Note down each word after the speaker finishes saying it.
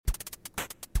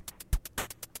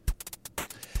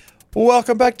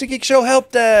Welcome back to Geekshow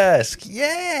Helpdesk.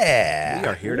 Yeah. We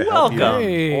are here to help you.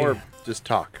 Hey. Or just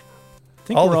talk. I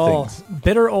think All we're the all things.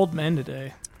 bitter old men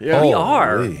today. Yeah. We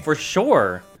are, Holy. for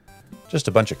sure. Just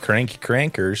a bunch of cranky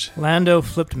crankers. Lando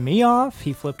flipped me off.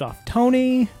 He flipped off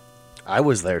Tony. I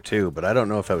was there too, but I don't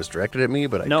know if I was directed at me,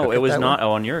 but I No, took it was that not. way.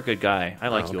 Owen, you're a good guy. I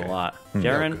like you a okay. lot. Oh,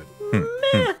 Jaren?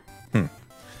 good.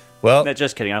 Well, No,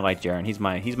 just kidding. I like Jaren. He's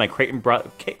my Crate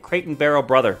and Barrel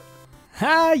brother.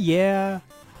 Ah, yeah.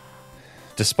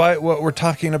 despite what we're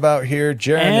talking about here,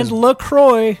 And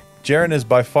LaCroix. Jaren is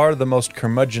by far the most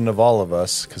curmudgeon of all of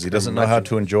us because he doesn't know how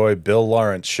to enjoy Bill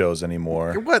Lawrence shows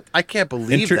anymore. What? I can't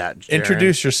believe that. Jaren.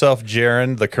 Introduce yourself,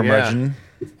 Jaren, the curmudgeon.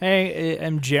 Hey,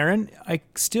 I'm Jaren. I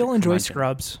still enjoy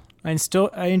Scrubs. I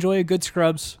enjoy a good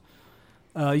Scrubs.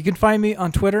 You can find me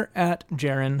on Twitter at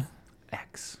Jaren.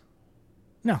 X.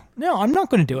 No, I'm not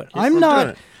going to do it. I'm doing not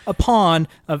it. a pawn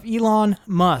of Elon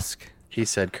Musk. He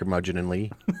said curmudgeon and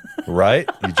Lee. Right?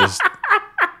 You just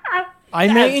I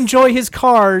may enjoy his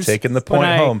cars. taking the but point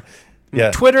I- home.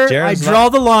 Yeah, Twitter, Jaren's I draw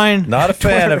the line. Not a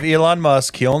fan Twitter. of Elon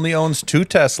Musk. He only owns 2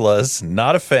 Teslas.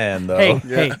 Not a fan, though.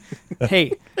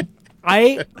 Hey.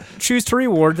 I choose to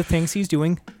reward the things he's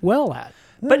doing well at.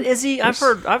 But is he? I've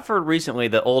heard recently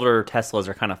that older Teslas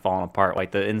are kind of falling apart. Like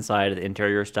the inside, the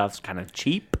interior stuff's kind of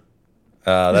cheap.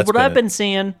 That's What I've been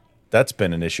seeing. That's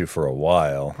been an issue for a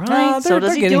while. Right. So they're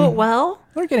does he do getting- it well?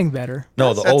 They're getting better.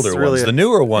 No, the That's older really ones. a- The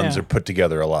newer ones Yeah. are put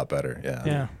together a lot better. Yeah.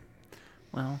 Yeah.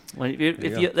 Well,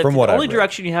 if From the what I've only read.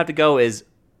 direction you have to go is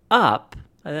up,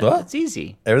 Well. it's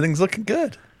easy. Everything's looking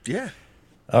good. Yeah.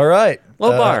 All right.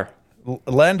 Low bar.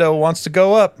 Lando wants to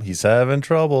go up. He's having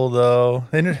trouble, though.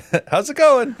 How's it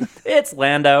going? It's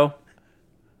Lando.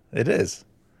 It is.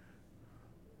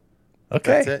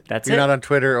 Okay. That's it. That's You're it. not on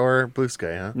Twitter or Blue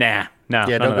Sky, huh? Nah, no.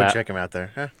 Yeah, none don't of go that. check him out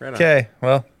there. Huh? Right on. Okay.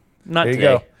 Well, Not there you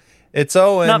today. go. It's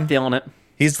Owen. Not feeling it.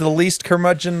 He's the least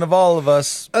curmudgeon of all of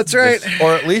us. That's right.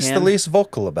 Or at least the Can- least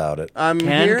vocal about it. I'm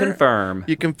Can here. confirm.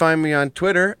 You can find me on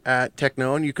Twitter at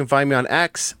Technoan. You can find me on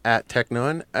X at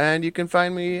Technoan. And you can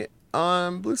find me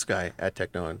on Blue Sky at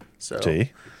Technoan. So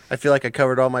See? I feel like I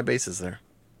covered all my bases there.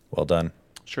 Well done.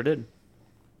 Sure did.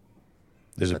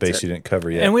 There's a That's base it. you didn't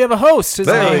cover yet. And we have a host. His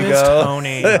There name we is go.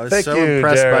 Tony. I was Thank so you,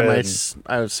 impressed Darren.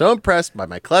 I was so impressed by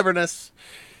my cleverness.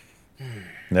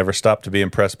 Never stop to be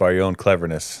impressed by your own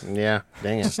cleverness. Yeah,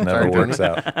 dang it. Never Sorry, works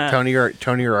Tony. out.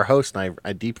 Tony, you're our host, and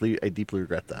I deeply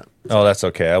regret that. Oh, that's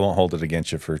okay. I won't hold it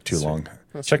against you for too long.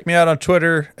 Check me out on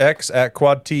Twitter, X at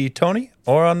QuadTTony,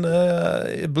 or on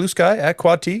the Blue Sky at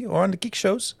QuadT, or on the Geek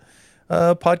Shows,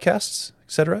 podcasts,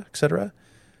 etc., etc.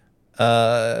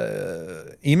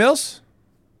 Emails?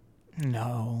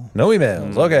 No. No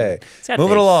emails. Okay. Sad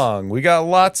Moving face. along. We got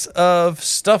lots of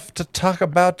stuff to talk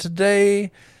about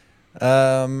today.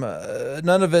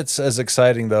 None of it's as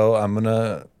exciting, though. I'm going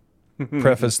to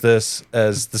preface this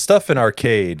as the stuff in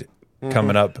arcade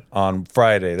coming up on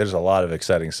Friday. There's a lot of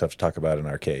exciting stuff to talk about in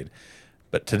arcade.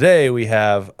 But today we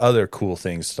have other cool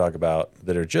things to talk about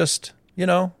that are just,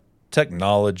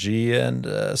 technology and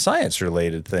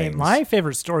science-related Hey, things. my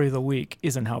favorite story of the week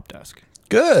is in Helpdesk.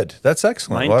 Good. That's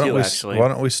excellent. Mine too, actually. Why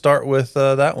don't we start with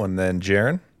that one then,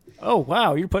 Jaren? Oh,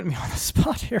 wow. You're putting me on the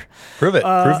spot here. Prove it.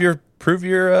 Prove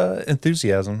your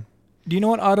enthusiasm. Do you know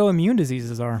what autoimmune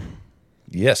diseases are?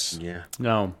 Yes. Yeah.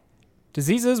 No.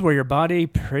 Diseases where your body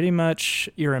pretty much,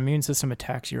 your immune system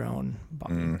attacks your own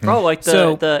body. Oh, like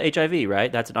So- the HIV,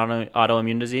 right? That's an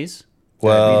autoimmune disease.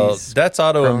 Well, Diabetes, that's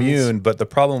autoimmune, Crohn's. but the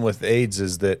problem with AIDS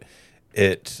is that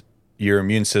your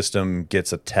immune system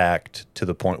gets attacked to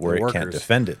the point where The it can't workers.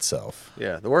 defend itself.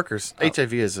 Yeah, the workers.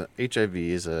 HIV is a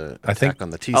I think- attack on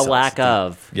the T A cells. lack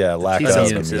of Yeah, lack T of cells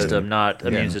immune immunity. system, not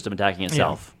immune system attacking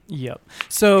itself. Yep.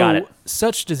 So Got it.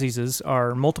 such diseases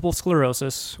are multiple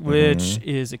sclerosis, which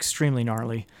is extremely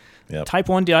gnarly. Yep. Type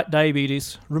 1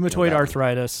 diabetes, rheumatoid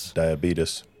arthritis.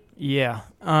 Diabetes. Yeah.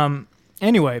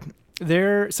 Anyway,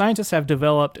 scientists have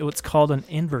developed what's called an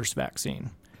inverse vaccine,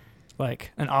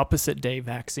 like an opposite day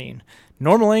vaccine.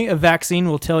 Normally, a vaccine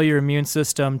will tell your immune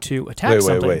system to attack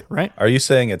something, Wait. right? Are you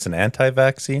saying it's an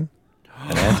anti-vaccine?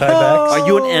 An anti-vax? Are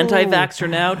you an anti-vaxxer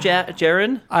now,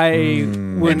 Jaren? I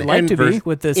would An like to be inverse-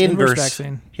 with this inverse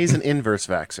vaccine. He's an inverse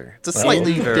vaxer. It's a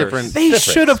slightly Inverse. different They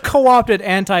should have co-opted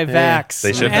anti-vax,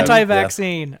 They should have,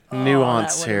 anti-vaccine.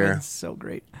 nuance that would've here. been so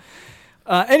great.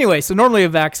 Anyway, so normally a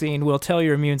vaccine will tell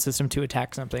your immune system to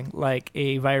attack something, like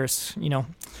a virus,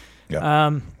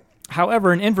 Yeah.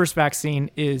 However, an inverse vaccine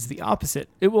is the opposite.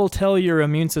 It will tell your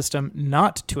immune system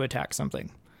not to attack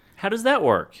something. How does that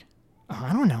work?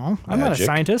 I don't know. I'm not a Magic.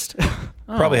 scientist.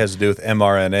 Probably has to do with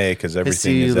mRNA because everything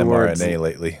see is the words- mRNA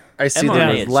lately. I see mRNA there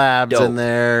is was labs dope. in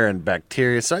there and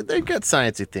bacteria. So they've got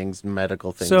sciencey things,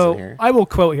 medical things in So here. I will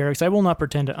quote here because I will not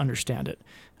pretend to understand it.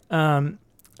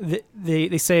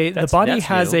 They say the body that's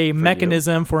has new a for you.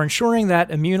 mechanism for ensuring that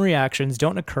immune reactions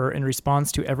don't occur in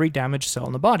response to every damaged cell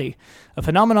in the body, a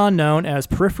phenomenon known as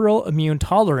peripheral immune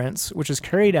tolerance, which is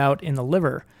carried out in the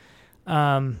liver.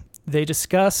 They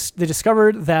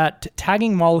discovered that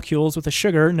tagging molecules with a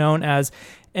sugar known as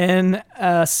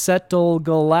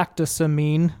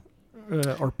N-acetylgalactosamine,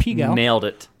 or PGAL, Nailed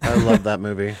it. I love that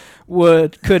movie.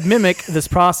 could mimic this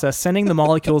process, sending the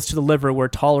molecules to the liver where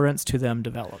tolerance to them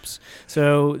develops.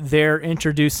 So they're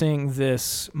introducing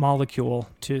this molecule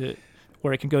to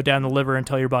where it can go down the liver and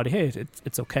tell your body, hey,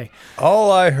 it's okay.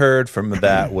 All I heard from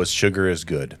that was sugar is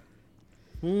good.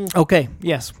 Okay,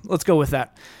 yes, let's go with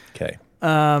that. Okay.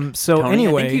 So Tony,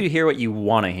 anyway, I think you hear what you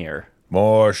want to hear.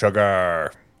 More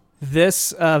sugar.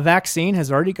 this vaccine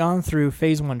has already gone through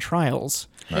phase 1 trials.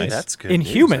 Hey, Nice. that's good. In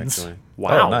news, humans. actually.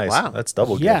 Wow. Oh, nice. Wow. That's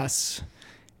double good. Yes.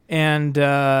 And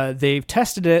they've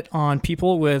tested it on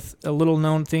people with a little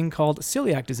known thing called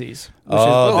celiac disease, which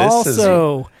Oh, is this is-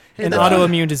 also an that's-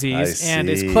 autoimmune disease I and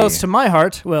is see. close to my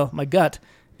heart, well, my gut,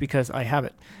 because I have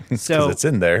it. Because So, it's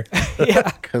in there.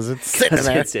 Because it's sitting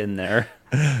there. It's in there.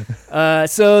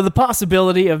 so the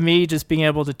possibility of me just being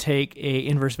able to take a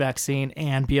inverse vaccine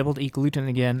and be able to eat gluten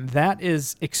again, that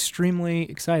is extremely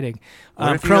exciting.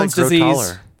 What if you, Crohn's grow disease.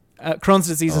 taller? Crohn's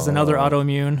disease is another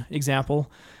autoimmune example.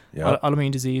 Yep.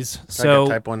 Autoimmune disease. I So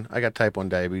got type 1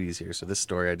 diabetes here. So this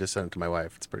story, I just sent it to my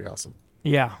wife. It's pretty awesome.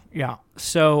 yeah.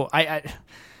 So I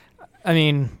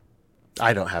mean,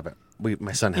 I don't have it.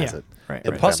 My son has Yeah, it. right, In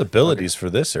The right. possibilities for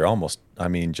this are almost,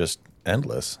 just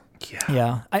endless.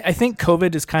 yeah. I think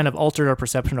COVID has kind of altered our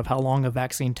perception of how long a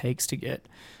vaccine takes to get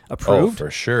Oh, approved. for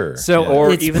sure. So- Yeah.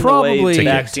 Or It's even the probably- way To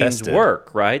get vaccines tested. work,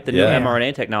 right? The new Yeah.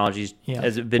 mRNA technologies Yeah.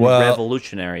 has been Well-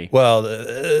 revolutionary. Well,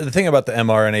 the thing about the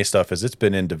mRNA stuff is it's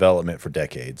been in development for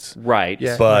decades. Right.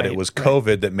 Yeah. But Right, it was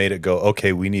COVID that made it go,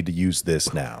 okay, we need to use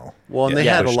this now. Well, and they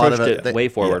Yeah, had a pushed lot of it it. way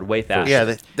forward, way faster. Yeah,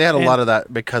 they had a And- lot of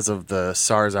that because of the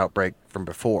SARS outbreak from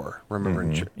before. Remember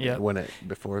Yeah.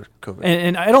 before COVID.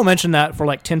 And I don't mention that for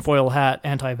like tinfoil hat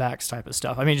anti-vax type of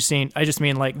stuff. I just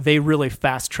mean like they really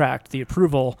fast tracked the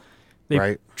approval. They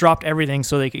Right. dropped everything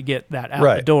so they could get that out the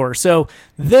Right. door. So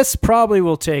this probably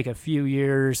will take a few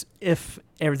years if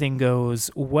everything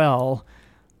goes well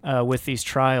with these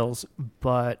trials.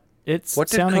 But it's What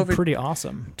did sounding COVID pretty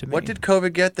awesome to me. What did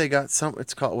COVID get? They got some.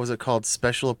 Was it called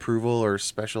special approval or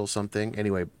special something?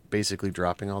 Anyway, basically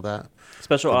dropping all that.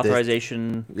 Special Did this-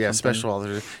 authorization. Yeah, something. special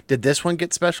authorization. Did this one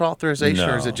get special authorization,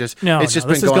 or is it just? No, it's just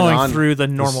this been is going on. through the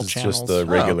normal This is channels. just the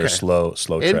regular okay. slow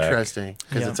track. Interesting,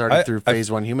 because Yeah. it's already I- through I- phase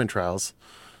 1 human trials.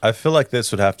 I feel like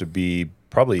this would have to be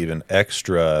probably even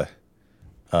extra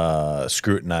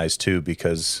scrutinized too,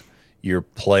 because you're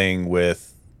playing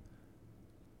with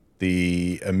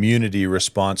the immunity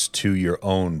response to your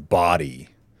own body.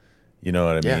 You know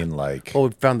what I Yeah. mean? Like, Well, we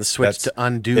found the switch that's- to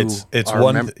undo it's our,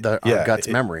 one our gut's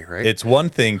memory, right? It's one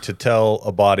thing to tell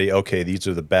a body, okay, these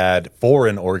are the bad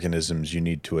foreign organisms you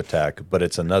need to attack, but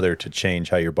it's another to change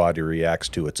how your body reacts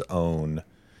to its own,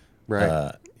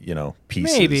 right.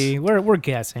 pieces. Maybe we're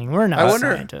guessing. We're not I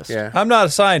wonder. scientists. Yeah. I'm not a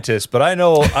scientist, but I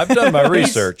know I've done my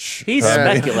research. He's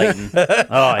speculating. Oh,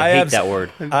 I hate am- that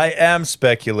word. I am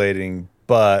speculating,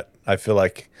 but I feel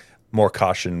like more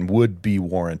caution would be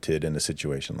warranted in a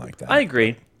situation like that. I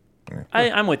agree.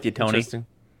 I'm with you, Tony. Interesting.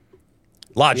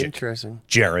 Logic, Interesting.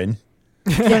 Jaren.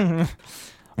 Why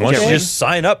don't you just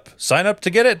sign up to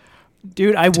get it?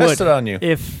 Dude, I Test would. it on you.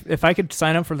 If I could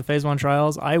sign up for the phase 1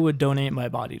 trials, I would donate my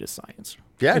body to science.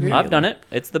 Yeah, dude. I've done it.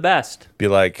 It's the best. Be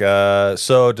like,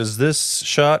 so does this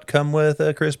shot come with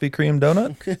a Krispy Kreme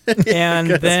donut? And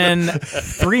then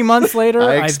 3 months later,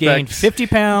 I I've gained expect- 50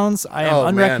 pounds. I am Oh,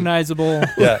 man. unrecognizable.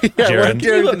 Yeah, Jaren.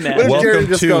 you imagine? what if Jared Welcome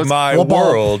just to goes, my "Wah-bum."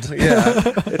 world. Yeah.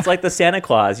 It's like the Santa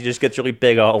Claus. He just gets really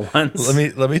big all at once.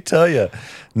 Let me tell you,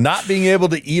 not being able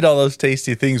to eat all those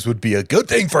tasty things would be a good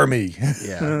thing for me.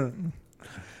 Yeah.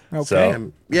 Okay.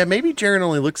 So Yeah, maybe Jared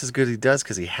only looks as good as he does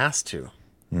because he has to.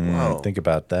 Whoa. think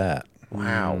about that.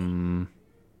 Wow.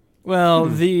 Well,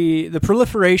 the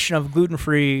proliferation of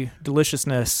gluten-free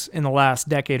deliciousness in the last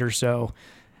decade or so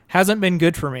hasn't been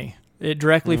good for me. It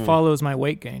directly follows my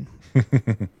weight gain.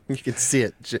 You can see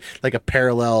it like a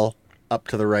parallel up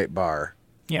to the right bar.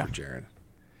 Yeah. Jared.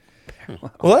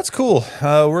 Well, that's cool.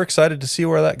 We're excited to see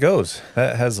where that goes.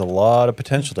 That has a lot of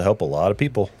potential to help a lot of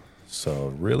people.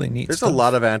 So really neat. There's stuff. a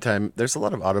lot of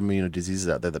autoimmune diseases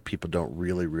out there that people don't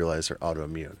really realize are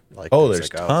autoimmune. Like there's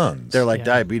tons. They're like Yeah.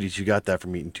 diabetes. You got that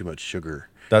from eating too much sugar.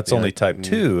 That's You know, only like, type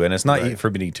 2, and it's not right.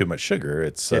 from eating too much sugar.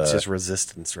 It's just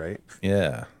resistance, right?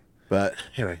 yeah. But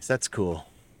anyways, that's cool.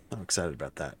 I'm excited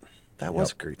about that. That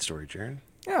was a great story, Jaron.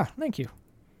 Yeah, thank you.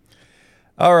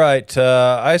 All right.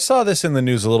 I saw this in the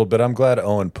news a little bit. I'm glad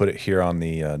Owen put it here on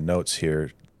the notes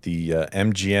here. The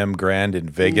MGM Grand in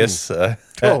Vegas.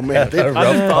 Oh, man. had a I've rough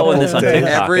I've been following this on couple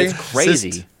days. TikTok. It's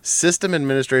crazy. System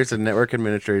administrators and network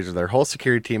administrators, their whole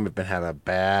security team have been having a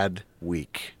bad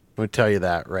week. I'm going to tell you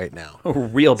that right now.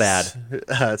 Real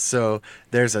bad. So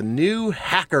there's a new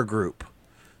hacker group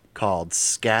called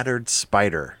Scattered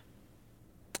Spider.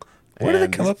 Where do they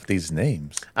And come up with these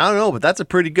names? I don't know, but that's a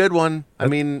pretty good one. I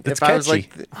mean, It's if I was catchy.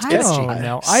 like, I don't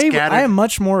know. I Scattered- am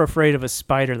much more afraid of a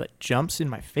spider that jumps in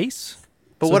my face.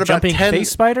 But So what about jumping 10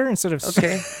 face spider instead of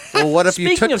Okay. Well, what if you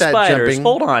Speaking took of that spiders, jumping?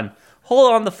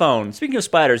 hold on the phone. Speaking of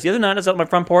spiders, the other night I was out on my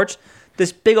front porch.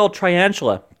 This big old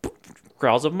tarantula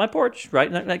crawls up my porch,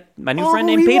 right? Like my new friend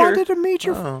named he Peter. wanted to meet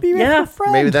your be Yeah. your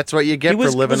friend. Maybe that's what you get He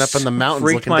for living up in the mountains,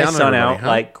 freaked looking my down son on everybody, out huh?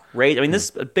 like great. I mean, this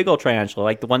big old tarantula,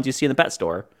 like the ones you see in the pet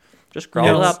store, just crawled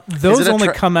No, up. those Is it a only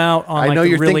tra- come out on I like know the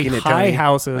you're really thinking it, high Tony.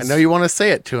 houses. I know you want to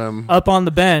say it to him. up on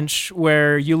the bench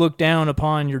where you look down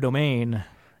upon your domain.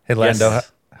 Hey, Lando,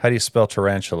 Yes. how do you spell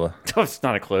tarantula? It's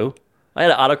not a clue. I had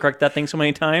to autocorrect that thing so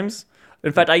many times.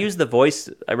 In fact, I use the voice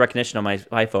recognition on my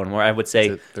iPhone where I would say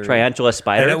Is it tarantula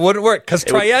spider. And it wouldn't work because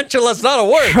tarantula's not a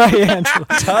word. Tarantula.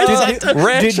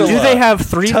 Tarantula. Do they have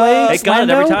three legs? It got it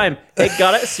every Lando? time. It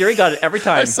got it. Siri got it every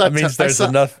time. saw- That means there's I saw-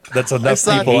 enough. That's enough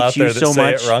saw- people I out hate you there that so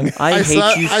say much. it wrong. I hate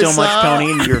saw- you I so much, saw-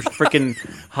 Tony, and your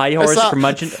freaking high horse saw-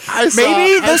 curmudgeon.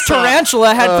 Maybe this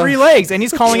tarantula had three legs, and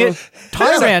he's calling it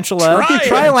tarantula.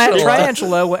 Triantula.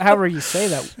 Tarantula. However you say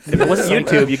that. If it wasn't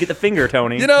YouTube, you get the finger,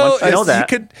 Tony. You know, Once you know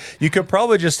that. you could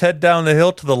probably just head down the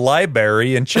hill to the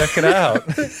library and check it out.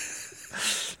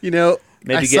 You know,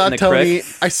 Maybe I get saw in the Tony.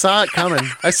 crick. I saw it coming.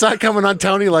 I saw it coming on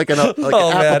Tony like an Oh,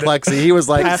 man. apoplexy. He was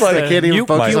like, Past I the can't even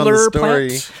focus on the nuclear story.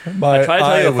 plant. My I tried to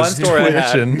tell eye you a fun was story I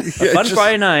had. twitching. A fun just-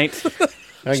 Friday night I'm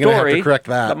gonna have story to correct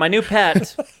that. about my new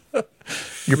pet.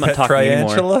 Your not pet talking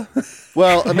anymore. tarantula?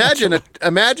 Well, imagine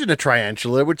a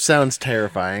tarantula, which sounds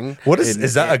terrifying. What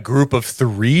is that? A group of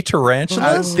 3 I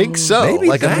tarantulas? think so. Maybe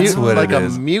like that's a mutant, what it like a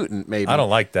is. mutant, maybe. I don't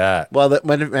like that. Well,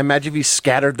 imagine if you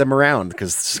scattered them around,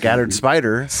 because scattered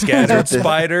spider. Scattered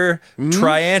spider,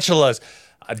 tarantulas.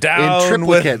 Down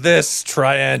with triplicate. this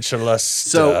tarantula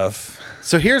stuff.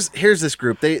 So here's this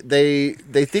group. They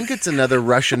think it's another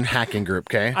Russian hacking group.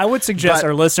 Okay. I would suggest But-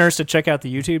 our listeners to check out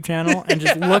the YouTube channel and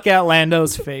just look at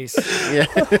Lando's face. Yeah.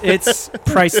 It's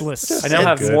priceless. I now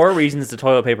have good. more reasons to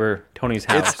toilet paper Tony's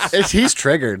house. He's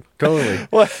triggered totally.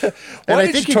 Why I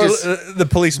did think you he just- the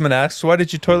policeman asks, why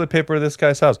did you toilet paper this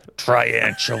guy's house?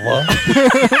 Tarantula.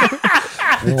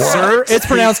 Sir, it's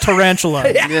pronounced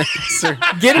tarantula. Yeah, sir.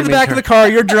 Get in the back of the car.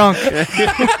 You're drunk.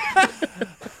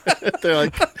 They're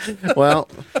like, well,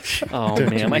 Oh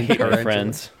man, I hate our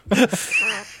friends.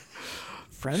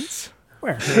 Friends?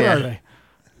 Where are they?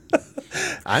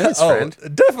 I'm his Oh, friend.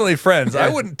 definitely friends. I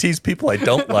wouldn't tease people I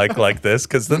don't like this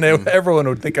because then everyone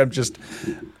would think I'm just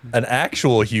an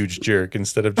actual huge jerk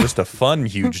instead of just a fun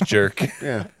huge jerk.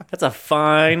 Yeah. That's a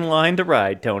fine line to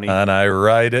ride, Tony. And I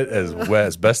ride it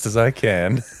as best as I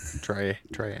can.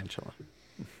 Tarantula.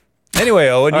 Anyway,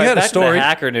 Owen, All you right, had a back to the story.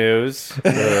 hacker news.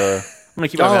 I'm gonna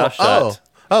keep my mouth shut.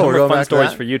 Oh, No we're more going fun back to stories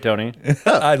that? for you, Tony.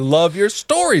 I love your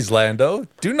stories, Lando.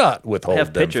 Do not I withhold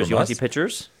have them pictures. from You want us. to see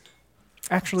pictures?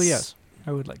 Actually, yes.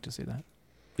 I would like to see that.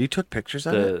 You took pictures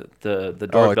of it? The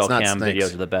doorbell not cam snakes.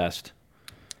 videos are the best.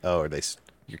 Oh, are they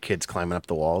your kids climbing up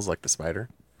the walls like the spider?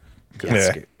 Yeah.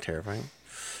 That's terrifying.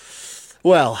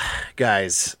 Well,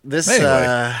 guys, this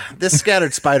Anyway. this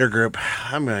scattered spider group.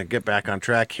 I'm gonna get back on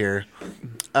track here.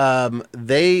 Here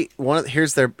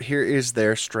is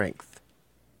their strength.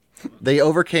 They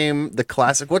overcame the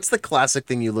classic. What's the classic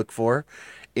thing you look for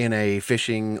in a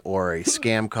phishing or a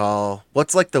scam call?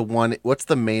 What's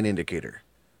the main indicator?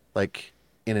 Like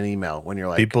in an email when you're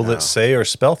like People that say or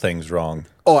spell things wrong.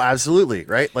 oh, absolutely,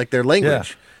 right? Like their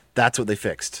language. That's what they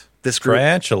fixed. This group.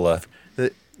 Tarantula.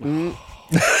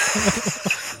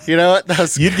 You know what? That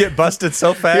was, You'd get busted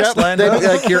so fast, Yep, Lando. they'd be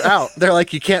like, you're out. They're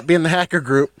like, you can't be in the hacker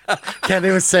group. Can't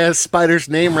even say a spider's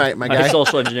name right, my My guy.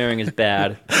 social engineering is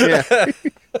bad. Yeah.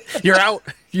 You're out.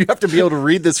 You have to be able to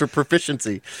read this for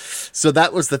proficiency. So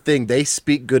that was the thing. They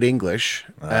speak good English,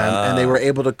 and they were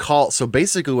able to call. So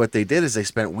basically, what they did is they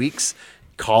spent weeks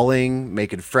calling,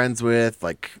 making friends with,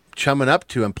 like chumming up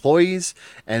to employees,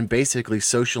 and basically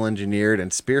social engineered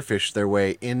and spearfished their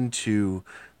way into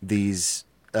these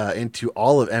into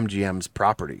all of MGM's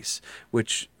properties,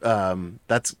 which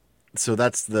that's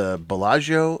the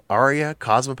Bellagio, Aria,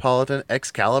 Cosmopolitan,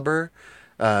 Excalibur.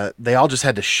 They all just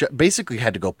had to basically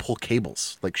had to go pull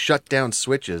cables, like shut down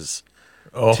switches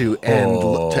to end,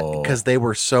 because they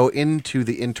were so into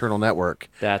the internal network.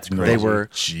 That's crazy. They were,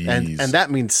 Jeez. and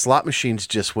that means slot machines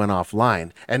just went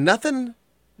offline, and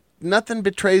nothing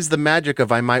betrays the magic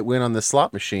of I might win on the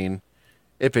slot machine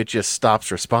if it just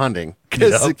stops responding,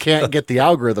 because it can't get the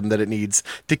algorithm that it needs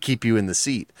to keep you in the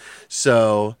seat.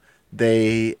 So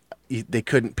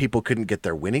people couldn't get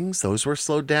their winnings; those were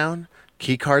slowed down.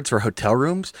 Key cards for hotel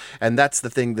rooms, and that's the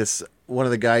thing. This one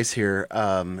of the guys here,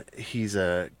 he's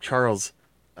a Charles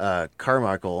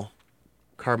Carmichael.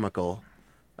 Charles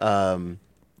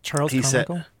He said-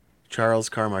 Carmichael? Charles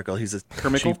Carmichael. He's a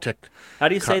Carmichael? chief tech. How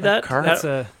do you say that? That's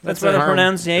That's a where the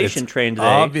pronunciation trained today.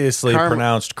 Obviously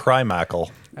pronounced Crimackle.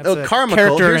 That's Oh, a Carmichael,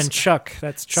 character here's- in Chuck.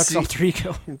 That's Chuck's alter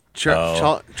ego.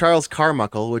 Charles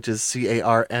Carmichael, which is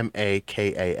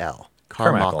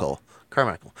Carmakal.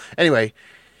 Carmichael. Anyway,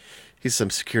 he's some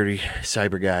security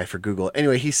cyber guy for Google.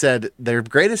 Anyway, he said their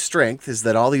greatest strength is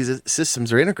that all these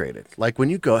systems are integrated. Like when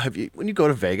you go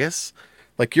to Vegas,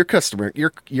 like your customer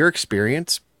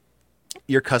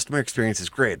experience is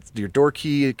great. Your door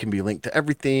key, it can be linked to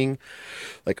everything.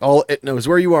 Like it knows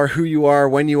where you are, who you are,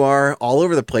 when you are, all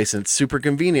over the place, and it's super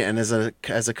convenient. And as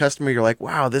a customer, you're like,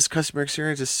 wow, this customer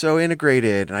experience is so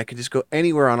integrated, and I can just go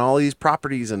anywhere on all these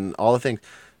properties and all the things.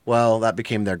 Well, that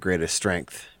became their greatest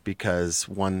strength, because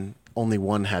only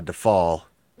one had to fall,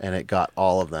 and it got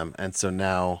all of them. And so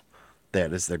now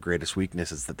that is their greatest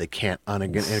weakness, is that they can't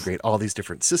integrate all these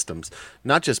different systems,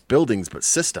 not just buildings, but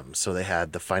systems. So they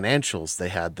had the financials, they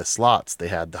had the slots, they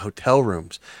had the hotel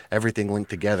rooms, everything linked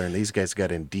together, and these guys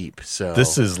got in deep. So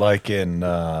This is like in,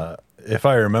 if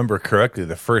I remember correctly,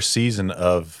 the first season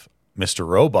of Mr.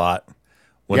 Robot,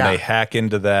 when Yeah. they hack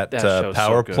into that show's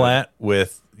power so good. plant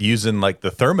with using like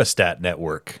the thermostat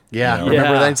network. yeah, you know?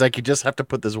 remember Yeah. that? It's like you just have to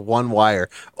put this one wire.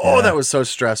 Oh, Yeah. that was so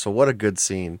stressful. What a good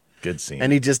scene. Good scene.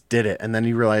 And he just did it, and then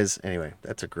you realize, anyway,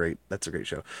 that's a great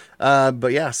show.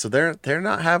 But yeah, so they're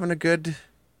not having a good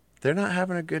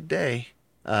day,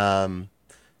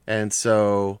 and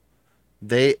so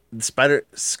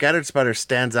Scattered Spider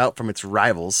stands out from its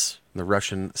rivals, the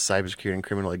Russian cybersecurity and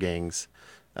criminal gangs,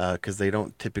 because they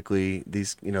don't typically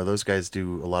those guys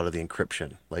do a lot of the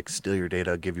encryption, like steal your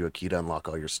data, give you a key to unlock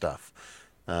all your stuff.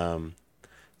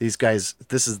 These guys,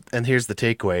 and here's the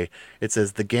takeaway. It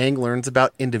says the gang learns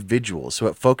about individuals, so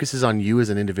it focuses on you as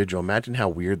an individual. Imagine how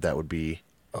weird that would be.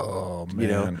 oh, man. You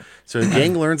know, so the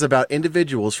gang learns about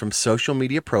individuals from social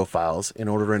media profiles in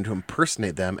order to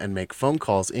impersonate them and make phone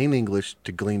calls in English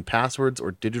to glean passwords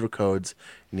or digital codes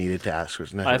needed to ask.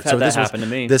 I've had that happen to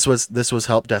me. This was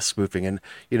Helpdesk spoofing, and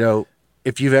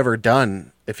if you've ever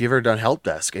done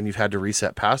Helpdesk and you've had to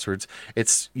reset passwords,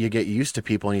 you get used to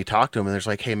people and you talk to them and there's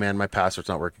like, hey man, my password's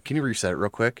not working. Can you reset it real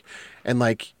quick? And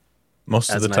like, Most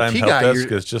of as the an time, IT guy, Helpdesk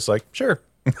you're- is just like, sure.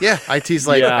 yeah, IT's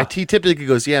like, Yeah. IT typically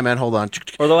goes, yeah man, hold on.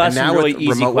 Or they'll ask And some now really with easy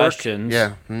remote work, questions. yeah.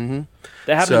 Mm-hmm.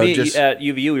 That happened So to me just- at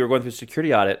UVU. We were going through a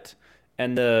security audit,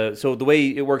 and so the way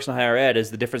it works in higher ed is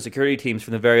the different security teams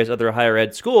from the various other higher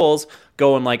ed schools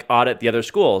go and like audit the other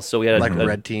schools. So we had Like a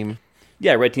red team.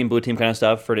 yeah, red team, blue team kind of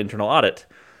stuff for an internal audit.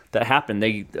 That happened.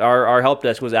 Our help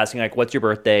desk was asking like, "What's your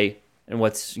birthday?" and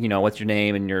what's your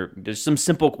name, and there's some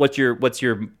simple what's your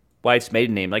wife's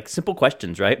maiden name, like simple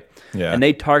questions, right? Yeah. And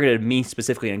they targeted me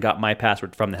specifically and got my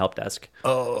password from the help desk.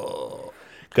 Oh.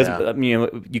 Because Yeah.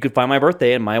 you could find my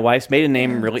birthday and my wife's maiden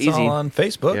name really It's easy. all on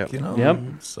Facebook, Yep. Yep.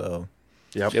 So,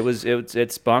 Yep.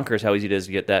 It's bonkers how easy it is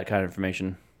to get that kind of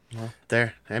information.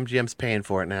 There, MGM's paying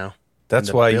for it now. that's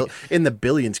In the why. in the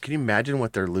billions. Can you imagine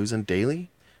what they're losing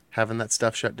daily, having that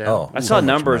stuff shut down? Oh. I So saw much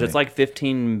numbers. money. It's like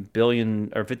 15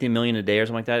 billion or 15 million a day or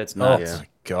something like that. It's Oh, nuts. my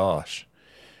gosh.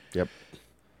 Yep.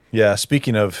 Yeah,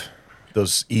 speaking of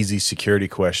those easy security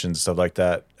questions, stuff like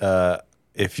that,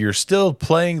 if you're still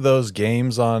playing those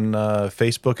games on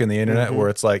Facebook and the internet where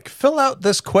it's like, fill out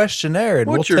this questionnaire and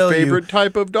What's we'll your tell favorite you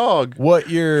type of dog? what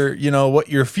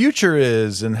your future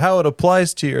is and how it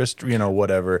applies to your,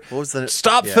 whatever. What was the-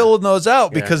 Stop yeah. filling those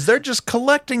out Yeah. because they're just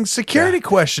collecting security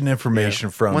question information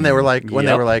from When they you. were like,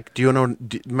 Yep. do you know?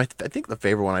 I think the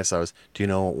favorite one I saw was, do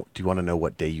you want to know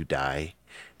what day you die?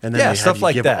 And then Yeah, they had stuff you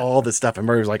like give that. all this stuff, and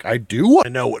Murray was like, I do want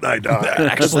to know when I die.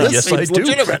 Actually, This yes, I seems do.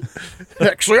 legitimate.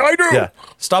 Actually, I do. Yeah,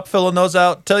 stop filling those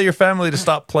out. Tell your family to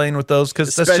stop playing with those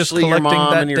because that's just Especially your collecting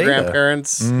mom that and your data.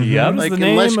 grandparents. Yep. What is Like, the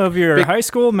unless- name of your big- high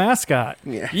school mascot?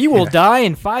 Yeah. You will die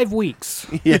in 5 weeks.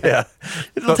 Yeah,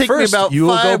 It'll But take first, me about you will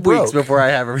go 5 weeks broke. before I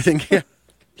have everything. Yeah.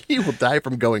 You will die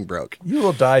from going broke. You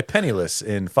will die penniless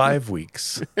in 5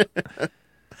 weeks.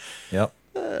 Yep.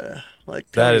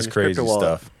 Like That Tony is and his crazy crypto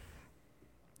wallet. stuff.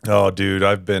 Oh, dude,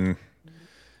 I've been.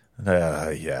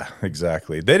 Yeah,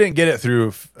 exactly. They didn't get it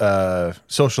through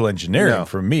social engineering No.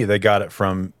 from me. They got it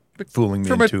from fooling me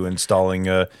From into installing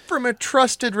a. From a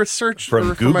trusted research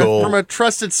From or Google. from a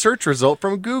trusted search result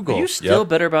from Are Google. you still Yep.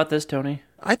 bitter about this, Tony?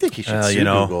 I think he should sue you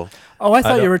know. Google. Oh, I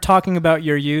thought don't- you were talking about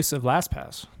your use of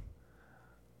LastPass,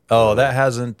 Oh, that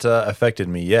hasn't affected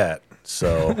me yet.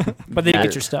 So, but they did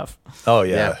get your stuff. oh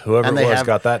yeah, Yeah. whoever And it they was have-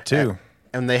 got that too.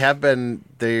 And there have been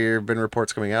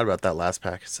reports coming out about that last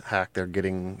hack. They're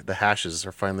getting the hashes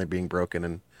are finally being broken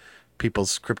and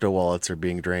people's crypto wallets are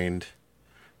being drained.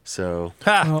 So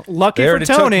Ha! Well, lucky They for already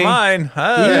Tony, took mine. he's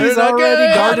They're not already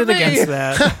getting guarded me. against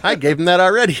that. I gave him that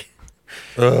already.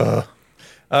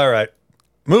 All right,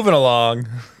 moving along.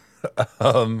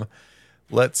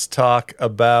 Let's talk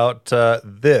about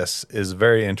this. Is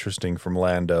very interesting from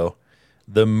Lando.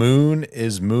 The moon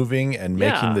is moving and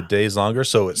making Yeah. the days longer,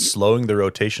 so it's slowing the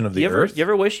rotation of the Earth. You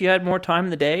ever wish you had more time in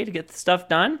the day to get the stuff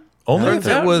done? Only Turns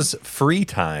if it out- was free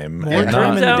time More and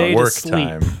time not in the day to work sleep.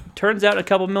 time. Turns out a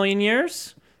couple million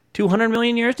years, 200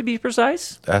 million years to be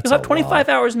precise. That's You'll have a 25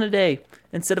 hours in a day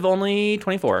instead of only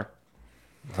 24.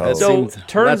 Oh, So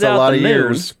turns that's a out lot the of moon,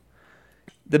 years.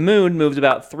 the moon moves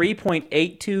about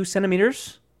 3.82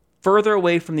 centimeters further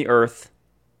away from the Earth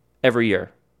every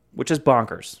year, which is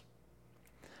bonkers.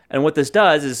 And what this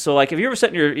does is, so like if you ever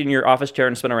sit in your office chair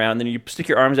and spin around, then you stick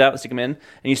your arms out and stick them in,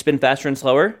 and you spin faster and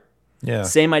slower. yeah.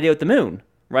 Same idea with the moon,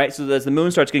 right? So as the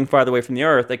moon starts getting farther away from the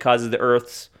Earth, it causes the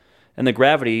Earth's and the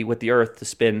gravity with the Earth to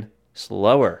spin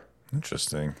slower.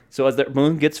 Interesting. So as the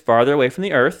moon gets farther away from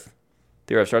the Earth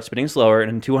starts spinning slower, and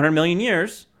in 200 million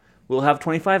years, we'll have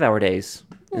 25-hour days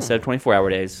instead of 24-hour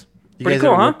days. Pretty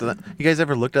cool, huh? You guys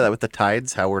ever looked at that with the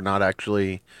tides? How we're not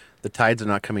actually the tides are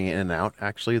not coming in and out.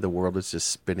 Actually, the world is just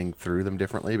spinning through them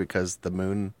differently because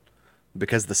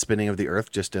the spinning of the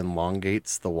Earth just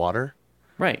elongates the water.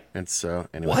 Right. And so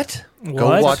anyway, What? Go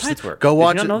What? watch. Tides work. Go Did you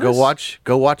watch. not know Go this? watch.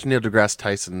 Go watch Neil deGrasse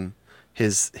Tyson.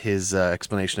 His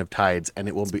explanation of tides, and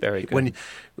it will be very good. when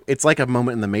it's like a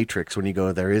moment in the Matrix when you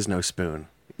go, there is no spoon.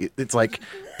 It's like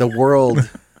the world.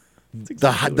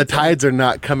 The tides are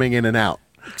not coming in and out.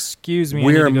 Excuse me,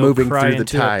 We're I need to go moving cry through the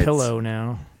into tides. a pillow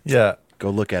now. Yeah. Go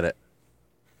look at it.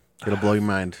 It'll blow your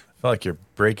mind. I feel like you're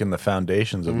breaking the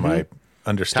foundations of my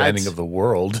understanding Tides. of the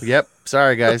world. Yep.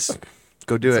 Sorry, guys.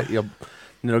 Go do it.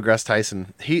 Neil deGrasse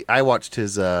Tyson. I watched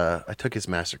his. I took his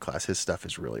master class. His stuff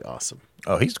is really awesome.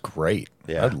 Oh, he's great.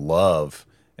 Yeah. I love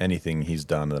anything he's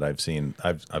done that I've seen.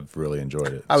 I've really enjoyed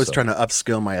it. I was So. trying to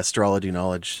upskill my astrology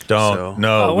knowledge. Don't. so-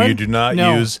 No, Oh, when? you do not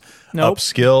No. use Nope.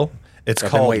 upskill. It's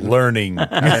been called waiting. learning.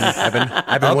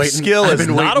 I've been waiting. Upskill I've is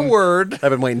been not a waiting- word.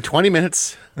 I've been waiting 20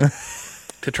 minutes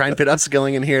to try and fit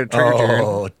upskilling in here. Trigger Jared.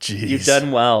 Oh, jeez. You've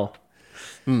done well.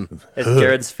 It's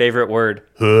Jared's favorite word.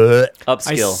 Huh.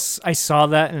 Upskill. I saw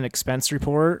that in an expense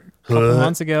report a couple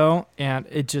months ago, and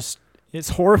it's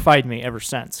horrified me ever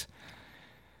since.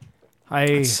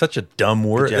 I Such a dumb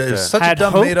word. Did you have to- It's such a had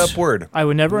dumb hoped made up word. I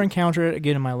would never encounter it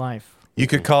again in my life. You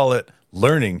could call it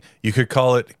learning. You could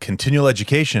call it continual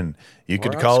education. You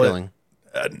could call upskilling.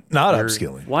 it not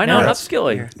upskilling. Why not No.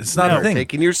 upskilling? It's not No. a thing.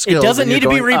 Taking your skills. It doesn't and need to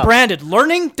you're be going up. rebranded.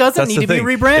 Learning doesn't That's need the to be thing.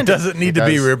 rebranded. It doesn't need to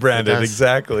be does. rebranded. It does.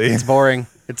 Exactly. It's boring.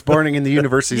 It's boring, and the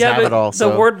universities Yeah, have but it all. the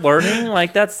So word learning,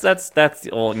 like that's the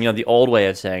old, the old way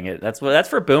of saying it. That's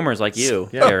for boomers like you,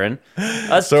 Aaron.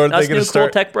 Us, So are they us gonna new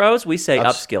start- cool tech bros, we say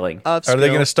upskilling. Are they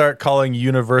going to start calling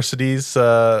universities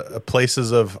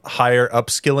places of higher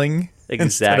upskilling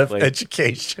instead of Exactly.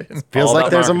 education? feels all like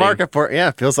about there's a marketing. market for it.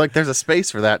 Yeah, feels like there's a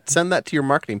space for that. Send that to your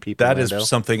marketing people. That is Lando.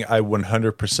 something I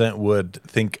 100% would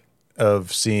think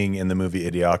of seeing in the movie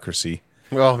Idiocracy.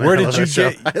 Oh, man, Where I did love you that show.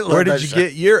 get? I love Where that did you show.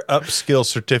 get your upskill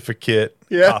certificate?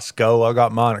 Yeah. Costco. I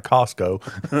got mine at Costco.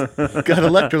 Got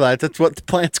electrolytes. That's what the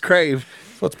plants crave.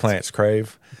 That's what plants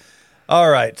crave. All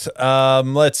right.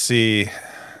 Let's see.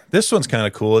 This one's kind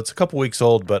of cool. It's a couple weeks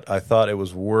old, but I thought it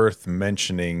was worth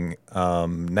mentioning.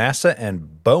 NASA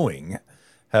and Boeing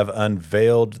have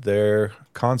unveiled their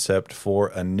concept for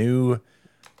a new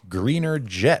greener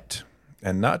jet,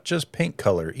 and not just paint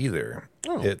color either.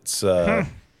 It's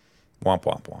womp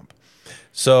womp womp.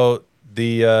 So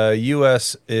the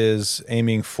U.S. is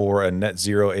aiming for a net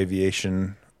zero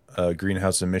aviation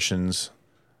greenhouse emissions,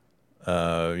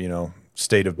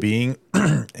 state of being,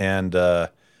 and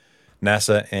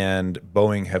NASA and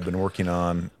Boeing have been working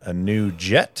on a new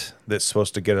jet that's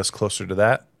supposed to get us closer to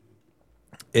that.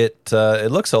 It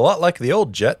looks a lot like the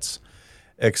old jets,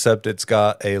 except it's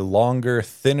got a longer,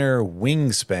 thinner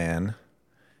wingspan,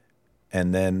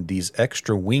 and then these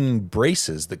extra wing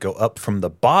braces that go up from the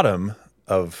bottom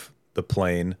of the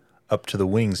plane up to the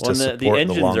wings to support the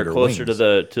engines longer are closer wings.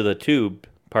 to the tube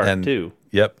part too.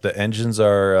 Yep, the engines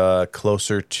are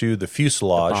closer to the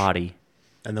fuselage. Body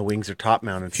And the wings are top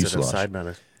mounted instead of Fuselage. side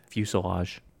mounted.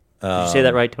 fuselage. Did you say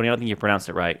that right, Tony? I don't think you pronounced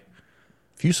it right.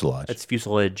 Fuselage. It's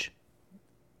fuselage.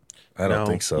 I don't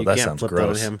think so. You That can't sounds flip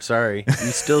gross. That on him. Sorry, you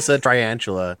still said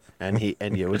triantula, and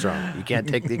you was wrong. You can't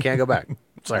go back.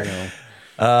 Sorry.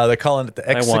 They're calling it the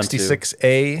I want to.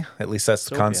 X66A. At least that's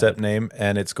the concept name.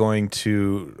 And it's going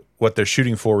to, what they're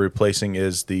shooting for replacing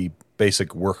is the basic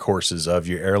workhorses of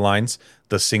your airlines,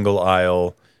 the single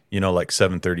aisle, like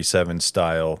 737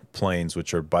 style planes,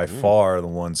 which are by far the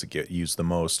ones that get used the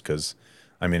most. Because,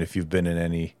 if you've been in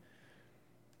any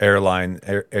airline,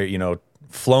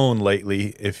 flown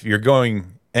lately, if you're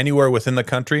going anywhere within the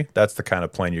country, that's the kind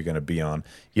of plane you're going to be on.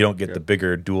 You don't get the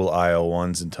bigger dual aisle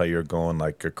ones until you're going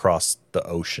like across the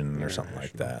ocean or something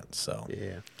like that. So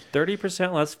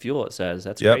 30% less fuel. It says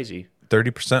that's Yep. crazy.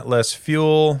 30% less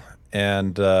fuel,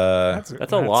 and That's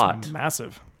a lot.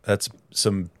 Massive. that's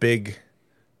some big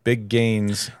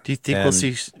gains. Do you think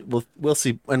And-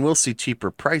 we'll see cheaper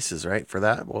prices, right, for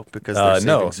that? Well, because they're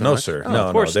no, saving so no, much? sir, Oh, no,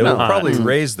 of course They will not. probably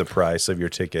raise the price of your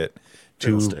ticket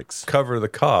to Fiddlesticks. cover the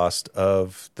cost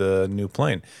of the new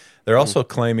plane. They're also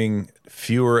claiming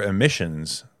fewer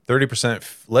emissions, 30%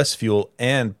 less fuel,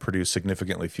 and produce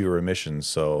significantly fewer emissions.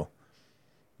 So,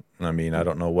 I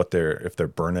don't know if they're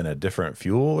burning a different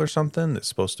fuel or something that's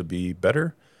supposed to be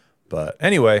better. But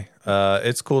anyway,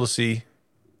 it's cool to see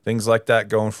things like that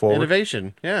going forward.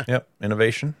 Innovation, yeah. Yep,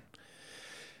 innovation.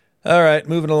 All right,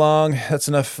 moving along. That's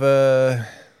enough.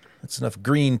 That's enough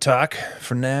green talk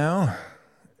for now,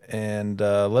 and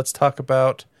let's talk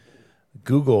about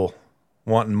Google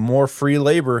wanting more free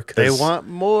labor. 'Cause They want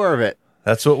more of it.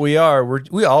 that's what we are.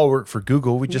 We all work for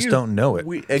Google. We just don't know it.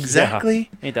 Exactly.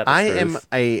 Yeah. Ain't that the I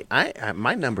truth? am.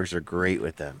 My numbers are great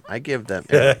with them. I give them.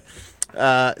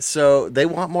 So they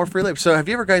want more free labor. So have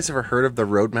you ever heard of the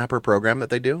Roadmapper program that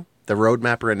they do? The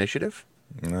Roadmapper initiative?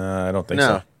 I don't think No,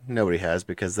 so. nobody has,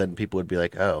 because then people would be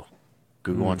like, "Oh,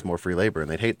 Google wants more free labor," and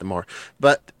they'd hate them more.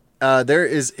 But there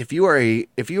is, if you are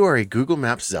a Google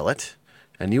Maps zealot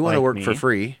and you want to Like work me. for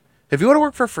free, if you want to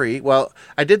work for free, well,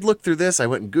 I did look through this. I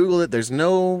went and Googled it. There's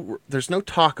no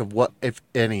talk of what, if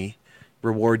any,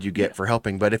 reward you get for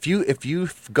helping. But if you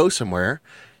go somewhere,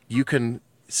 you can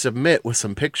submit with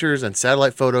some pictures and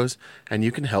satellite photos, and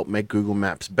you can help make Google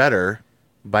Maps better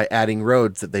by adding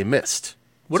roads that they missed.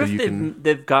 What So if you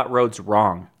they've got roads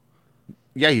wrong?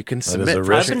 Yeah, you can is submit. a for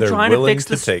risk I've been they're trying to willing fix to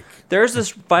this. take. There's this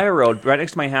fire road right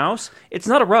next to my house. It's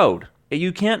not a road.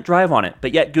 You can't drive on it,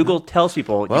 but yet Google tells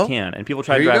people Well, you can, and people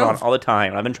try to here you drive go. on it all the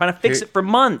time. And I've been trying to fix Here- it for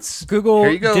months. Google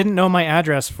Here you go. didn't know my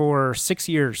address for 6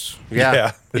 years. Yeah,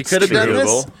 Yeah, you it's could have true. done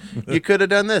this. Google. You could have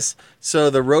done this. So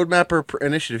the Roadmapper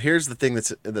initiative. Here's the thing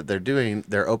that they're doing.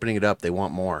 They're opening it up. They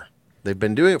want more. They've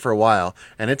been doing it for a while,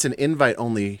 and it's an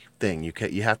invite-only thing.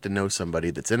 You have to know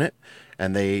somebody that's in it,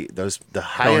 and the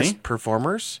highest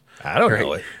performers. I don't Great.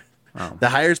 know it. The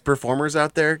highest performers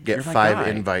out there get You're my 5 guy.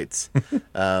 invites,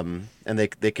 and they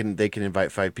can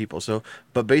invite 5 people. So,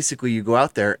 but basically, you go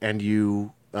out there and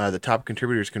the top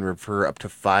contributors can refer up to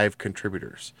 5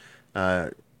 contributors.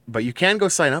 But you can go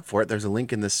sign up for it. There's a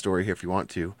link in this story here if you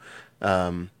want to.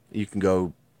 You can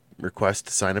go request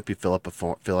to sign up. You fill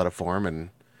out a form and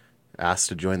ask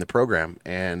to join the program.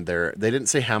 And they didn't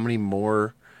say how many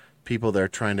more people they're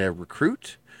trying to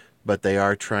recruit, but they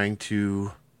are trying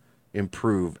to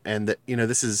improve. And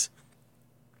this is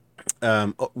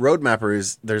Roadmapper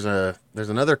is there's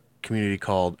another community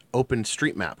called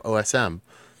OpenStreetMap, OSM,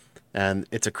 and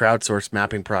it's a crowdsourced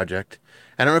mapping project.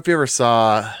 I don't know if you ever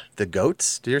saw the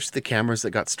goats. Did you ever see the cameras that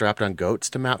got strapped on goats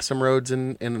to map some roads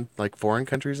in like foreign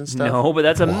countries and stuff? No, but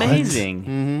that's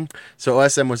amazing. So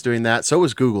OSM was doing that. So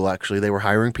was Google, actually. They were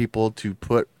hiring people to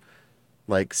put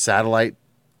like satellite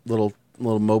little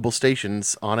mobile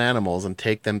stations on animals and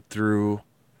take them through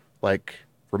like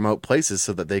remote places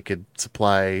so that they could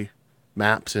supply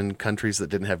maps in countries that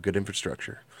didn't have good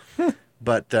infrastructure.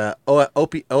 But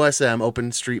OSM,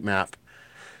 OpenStreetMap,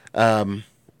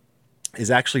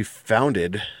 is actually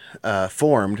formed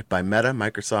by Meta,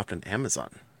 Microsoft, and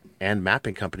Amazon, and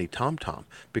mapping company TomTom,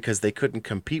 because they couldn't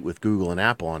compete with Google and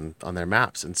Apple on their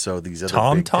maps. And so these other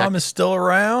big TomTom tech- is still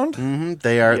around?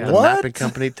 they are the What? mapping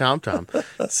company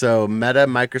TomTom. So Meta,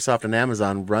 Microsoft, and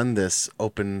Amazon run this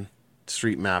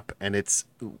OpenStreetMap, and it's,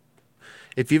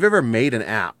 if you've ever made an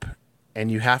app and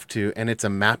you have to, and it's a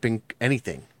mapping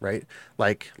anything, right?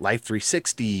 Like Life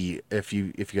 360, if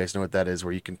you guys know what that is,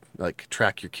 where you can like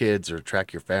track your kids or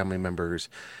track your family members,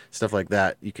 stuff like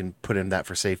that. You can put in that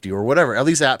for safety or whatever. All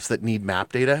these apps that need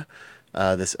map data,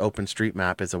 this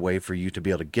OpenStreetMap is a way for you to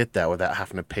be able to get that without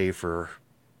having to pay for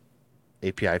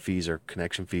API fees or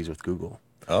connection fees with Google.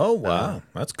 Oh wow,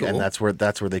 that's cool. And that's where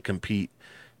they compete,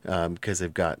 because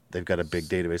they've got a big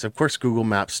database. Of course, Google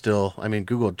Maps still. I mean,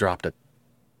 Google dropped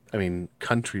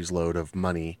country's load of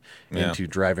money into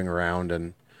driving around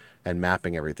and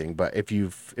mapping everything. But if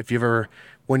you've ever,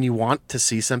 when you want to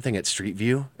see something at Street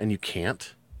View and you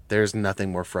can't, there's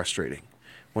nothing more frustrating.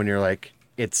 When you're like,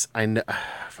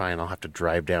 fine, I'll have to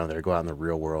drive down there, go out in the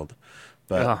real world.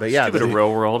 But yeah, stupid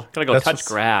real world. Gotta go touch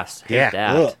grass. Hate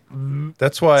that.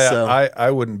 That's why I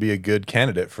wouldn't be a good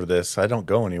candidate for this. I don't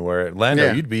go anywhere.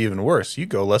 Lando, you'd be even worse. You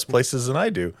go less places than I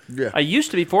do. Yeah. I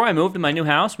used to, before I moved to my new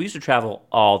house, we used to travel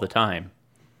all the time,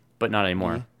 but not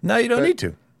anymore. Now you don't need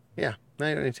to. Yeah, no,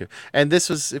 you don't need to. And this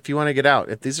was, if you want to get out,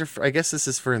 if these are, I guess this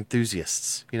is for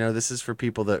enthusiasts. This is for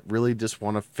people that really just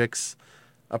want to fix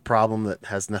a problem that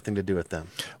has nothing to do with them.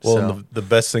 Well, and the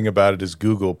best thing about it is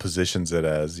Google positions it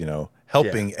as,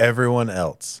 helping everyone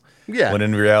else. Yeah. When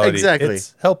in reality, exactly.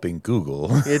 it's helping Google.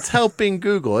 It's helping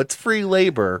Google. It's free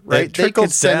labor, right? It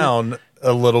trickles down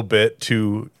a little bit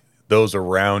to those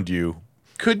around you.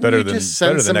 Couldn't you just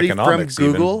send somebody from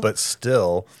Google? But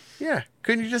still. Yeah.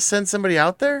 Couldn't you just send somebody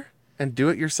out there and do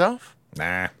it yourself?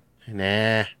 Nah.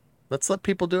 Let's let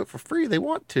people do it for free. They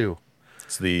want to.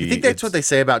 You think that's what they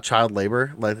say about child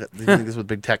labor? Like, do you think this is what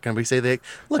big tech companies say? They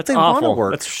want to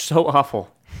work. That's so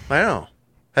awful. I know.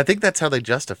 I think that's how they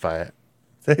justify it.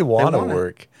 They want to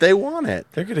work. They want it.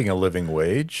 They're getting a living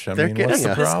wage. What's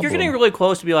the problem? You're getting really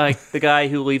close to be like the guy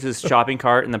who leaves his shopping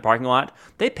cart in the parking lot.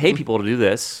 They pay people to do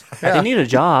this. Yeah. They need a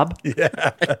job.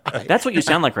 Yeah. That's what you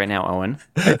sound like right now, Owen.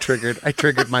 I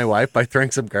triggered my wife by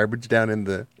throwing some garbage down in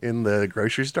the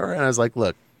grocery store, and I was like,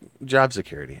 "Look, job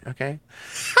security, okay?"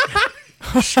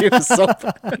 She was so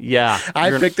funny. Yeah. I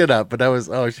picked it up, but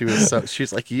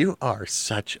she's like, "You are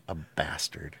such a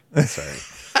bastard." Sorry.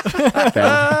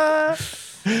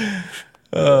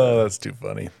 Oh, that's too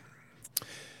funny.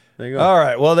 There you go. All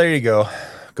right. Well, there you go.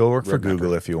 Go work for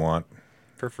Google if you want.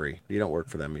 For free. You don't work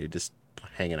for them. You're just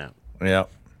hanging out. Yeah.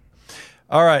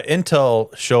 All right.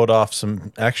 Intel showed off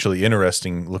some actually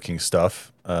interesting looking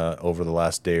stuff over the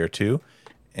last day or two.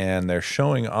 And they're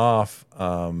showing off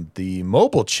the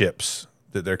mobile chips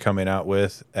that they're coming out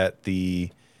with at the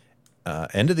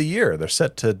end of the year. They're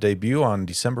set to debut on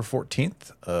December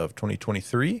 14th of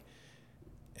 2023.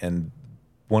 And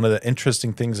one of the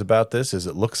interesting things about this is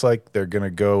it looks like they're going to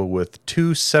go with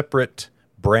two separate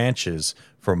branches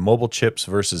for mobile chips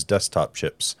versus desktop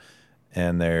chips.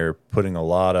 And they're putting a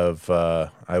lot of,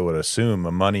 I would assume,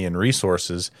 money and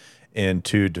resources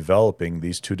into developing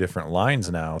these two different lines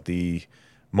now. The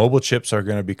mobile chips are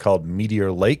going to be called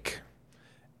Meteor Lake,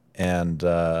 and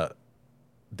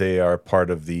they are part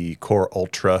of the Core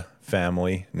Ultra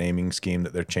family naming scheme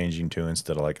that they're changing to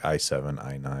instead of like i7,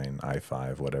 i9,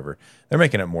 i5, whatever. They're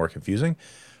making it more confusing.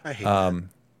 I hate that.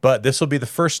 But this will be the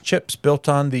first chips built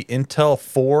on the Intel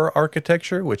 4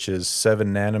 architecture, which is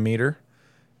 7 nanometer.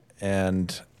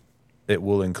 And it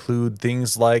will include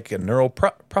things like a neural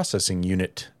processing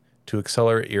unit to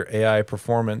accelerate your AI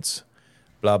performance,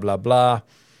 blah, blah, blah.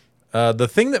 The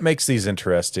thing that makes these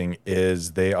interesting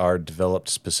is they are developed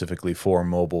specifically for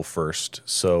mobile first.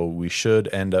 So we should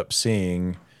end up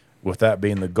seeing, with that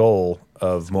being the goal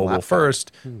of mobile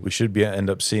first, we should end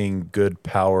up seeing good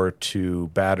power to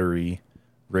battery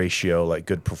ratio, like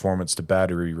good performance to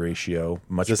battery ratio,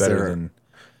 much better than...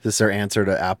 Is this their answer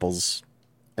to Apple's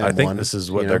M1? I think this is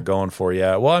what they're going for,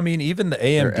 yeah. Well, I mean, even the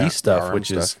AMD stuff,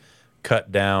 which is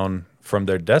cut down from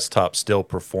their desktop, still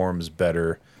performs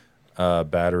better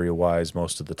battery-wise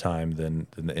most of the time than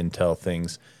the Intel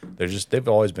things. They've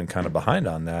always been kind of behind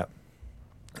on that.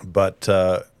 But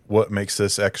what makes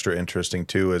this extra interesting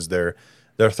too is they're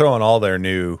throwing all their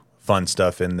new fun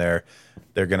stuff in there.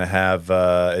 They're going to have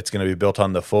it's going to be built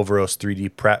on the Foveros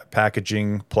 3D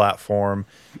packaging platform,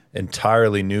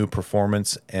 entirely new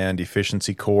performance and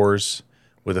efficiency cores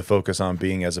with a focus on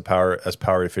being as power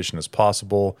efficient as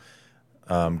possible.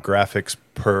 Graphics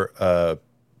per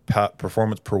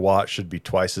performance per watt should be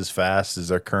twice as fast as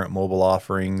their current mobile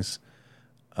offerings.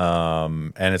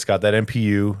 And it's got that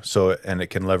NPU, and it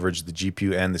can leverage the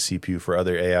GPU and the CPU for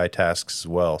other AI tasks as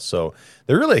well. So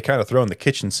they're really kind of throwing the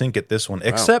kitchen sink at this one,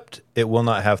 except it will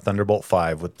not have Thunderbolt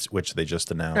 5, which they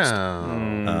just announced.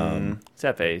 It's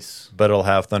that face. But it'll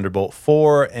have Thunderbolt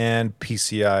 4 and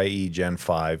PCIe Gen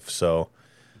 5. So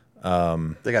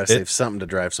They got to save something to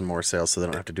drive some more sales, so they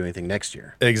don't have to do anything next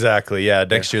year. Exactly. Yeah.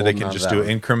 Next year they holding can on to just that do one.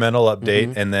 an incremental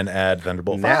update and then add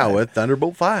Thunderbolt 5. Now with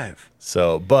Thunderbolt 5.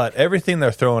 So, but everything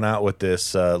they're throwing out with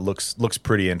this looks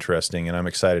pretty interesting, and I'm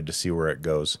excited to see where it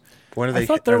goes. When are I they?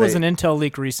 thought there are was they- an Intel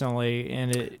leak recently,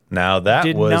 and it Now that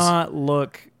did was not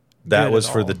look. that good was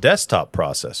at for all. the desktop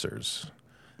processors.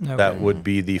 Okay. That would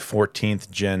be the 14th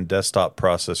gen desktop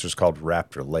processors called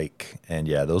Raptor Lake, and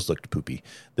yeah, those looked poopy.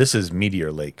 This is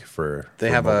Meteor Lake for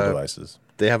have mobile a- devices.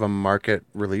 They have a market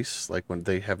release, like when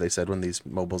they said when these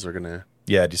mobiles are gonna.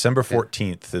 Yeah, December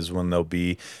 14th is when they'll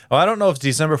be. Oh, I don't know if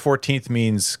December 14th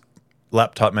means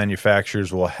laptop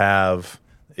manufacturers will have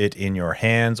it in your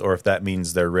hands, or if that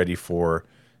means they're ready for,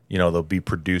 they'll be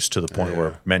produced to the point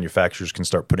where manufacturers can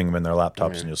start putting them in their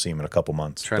laptops, and you'll see them in a couple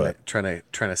months. Trying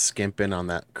to skimp in on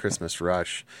that Christmas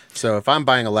rush. So if I'm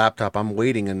buying a laptop, I'm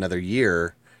waiting another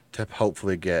year to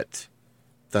hopefully get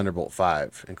Thunderbolt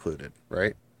 5 included,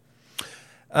 right?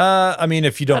 I mean,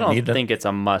 if you don't, I don't need it, think it's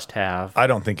a must-have. I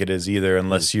don't think it is either,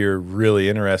 unless you're really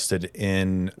interested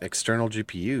in External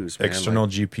GPUs, man. external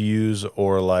GPUs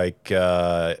or like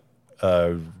a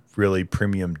really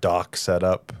premium dock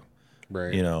setup.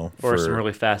 Right. Or for some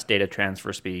really fast data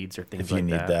transfer speeds or things if you like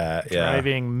need that. Yeah,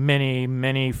 driving many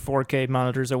 4K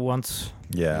monitors at once.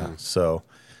 yeah. So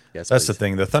Yes, that's the please.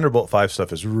 thing. The Thunderbolt 5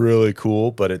 stuff is really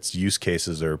cool, but its use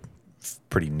cases are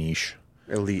pretty niche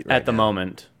Elite at the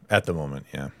moment. at the moment.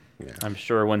 Yeah. I'm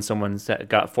sure when someone's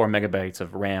got 4 megabytes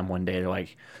of RAM one day, they're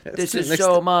like, "This is Next-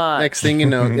 so much." Next thing you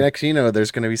know,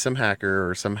 there's going to be some hacker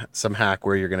or some hack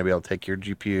where you're going to be able to take your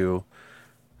GPU,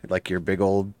 like your big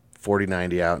old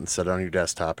 4090 out and set it on your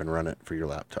desktop and run it for your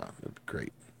laptop. It'd be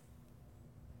great.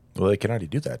 Well, they can already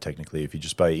do that technically if you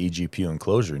just buy an eGPU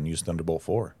enclosure and use Thunderbolt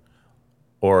 4.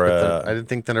 Or I didn't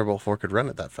think Thunderbolt 4 could run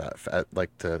it that fat like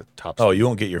the top. oh, speed. you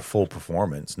won't get your full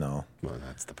performance. No. Well,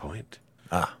 that's the point.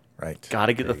 Ah, right.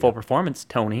 Gotta get the full performance,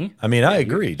 Tony. I mean, I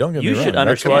agree. Don't get me You wrong. should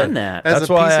That's why- understand that. As That's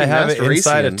a why PC I have it Master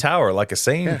inside a Racian. tower like a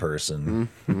sane person.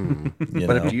 You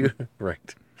But know? if you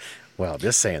right, well,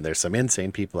 just saying, there's some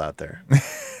insane people out there.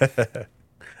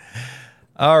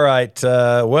 All right.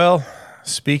 Well,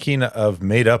 speaking of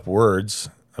made up words,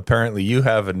 apparently you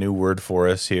have a new word for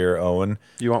us here, Owen.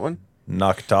 You want one?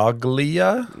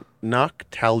 Noctaglia?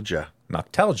 Noctalgia.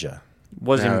 Noctalgia.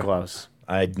 Wasn't even No. close.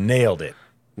 I nailed it.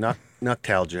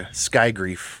 Noctalgia. Sky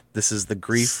grief. This is the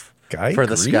grief Sky for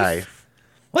the grief? sky.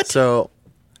 What? So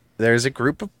there's a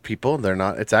group of people. They're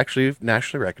not. It's actually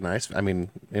nationally recognized. I mean,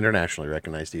 internationally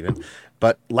recognized even.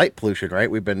 But light pollution, right?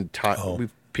 We've been taught.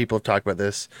 People have talked about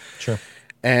this. Sure.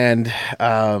 And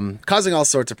causing all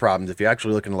sorts of problems. If you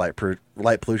actually look into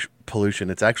light pollution,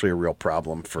 it's actually a real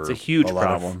problem for It's a huge lot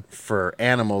problem. for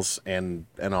animals and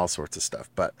all sorts of stuff.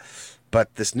 But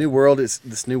this new world is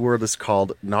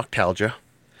called Noctalgia,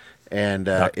 and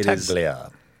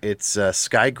Noctaglia. it's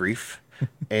sky grief,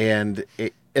 and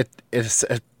it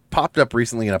popped up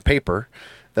recently in a paper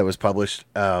that was published.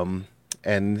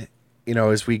 And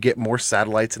as we get more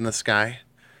satellites in the sky.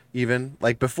 Even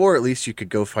like before, at least you could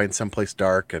go find someplace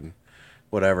dark and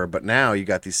whatever. But now you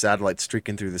got these satellites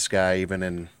streaking through the sky,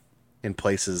 even in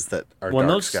places that are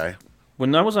dark sky.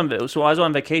 When I was on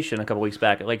vacation a couple weeks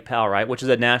back at Lake Powell, right, which is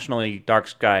a nationally dark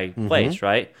sky place,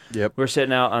 right? Yep. We were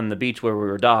sitting out on the beach where we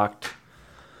were docked,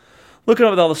 looking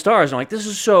up at all the stars, and I'm like, this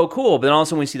is so cool. But then all of a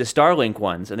sudden we see the Starlink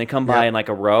ones, and they come by in like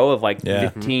a row of like Yeah.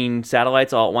 15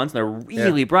 satellites all at once, and they're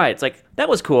really bright. It's like, that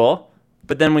was cool.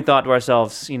 But then we thought to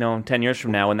ourselves, 10 years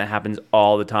from now, when that happens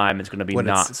all the time, it's going to be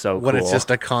not so cool. When it's just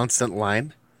a constant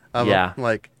line of Yeah. them,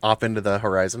 like off into the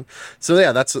horizon. So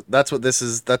yeah, that's what this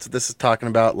is. That's what this is talking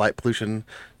about: light pollution,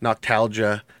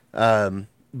 noctalgia. And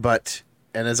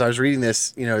as I was reading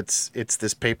this, it's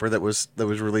this paper that was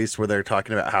released where they're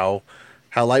talking about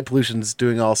how light pollution is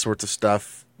doing all sorts of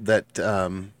stuff that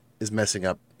is messing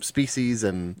up species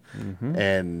and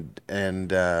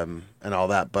all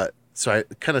that. But so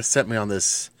it kind of sent me on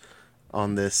this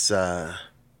down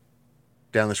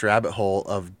this rabbit hole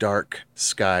of dark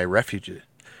sky refuges.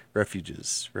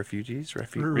 Reserves?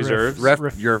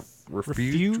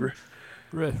 Refuge.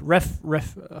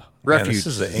 Man, this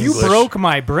is an You English- broke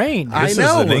my brain. I This know,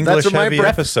 is an that's English what my heavy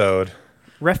breath- episode.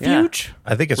 Refuge?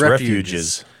 I think it's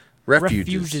Refuges.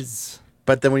 refuges. Refuges.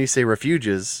 But then when you say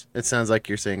refuges, it sounds like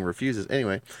you're saying refuses.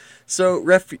 Anyway, so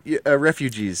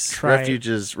refugees, Try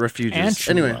refuges. Antula.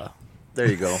 Anyway, there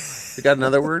you go. You got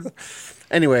another word?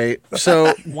 Anyway, so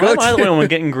Why am I the one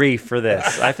getting grief for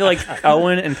this? I feel like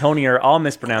Owen and Tony are all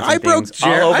mispronouncing I broke things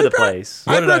all over the place.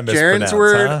 What I did I broke Jaren's mispronounce,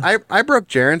 word. huh? I broke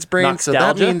Jaren's brain, so that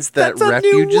Nostalgia? means that That's a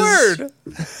refuges. new word.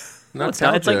 No, it's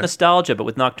like nostalgia, but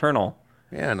with nocturnal.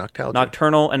 Yeah, noctalgia.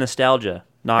 Nocturnal and nostalgia.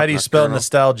 How do you spell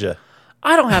nostalgia?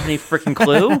 I don't have any freaking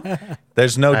clue.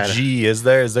 There's no G, is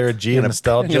there? Is there a G in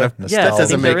nostalgia? Yes, I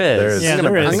think there is. Yeah,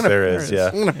 there is. There is,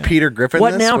 yeah. I'm gonna Peter Griffin.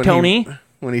 What this now, when Tony?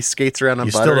 When he skates around on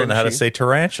You butter. still don't know and how to cheese. say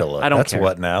tarantula. I don't That's care.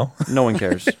 what now? No one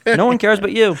cares. No one cares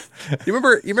but you. You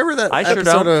remember that I sure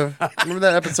episode don't. remember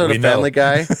that episode We of know. Family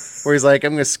Guy where he's like,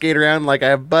 I'm gonna skate around like I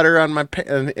have butter on my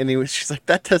she's like,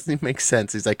 that doesn't even make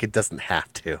sense. He's like, it doesn't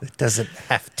have to. It doesn't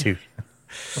have to.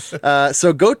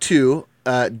 So go to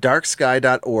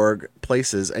darksky.org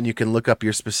places, and you can look up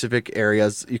your specific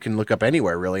areas. You can look up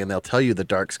anywhere really, and they'll tell you the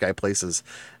dark sky places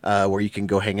where you can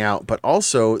go hang out. But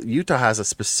also Utah has a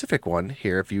specific one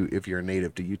here if you're a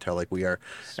native to Utah like we are,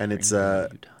 and it's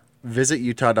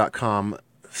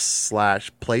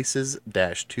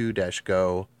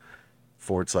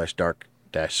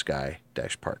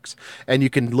visitutah.com/places-2-go/dark-sky-parks, and you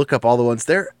can look up all the ones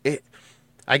there.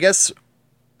 I guess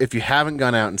if you haven't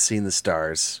gone out and seen the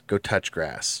stars, go touch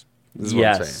grass. This is what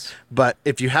I'm Yes. saying. But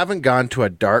if you haven't gone to a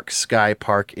dark sky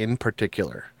park in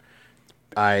particular,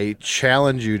 I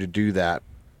challenge you to do that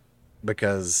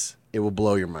because it will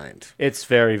blow your mind. It's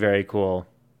very, very cool.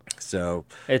 So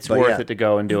It's but worth yeah. it to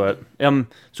go and do it.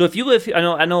 So if you live,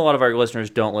 I know a lot of our listeners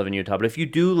don't live in Utah, but if you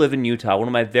do live in Utah, one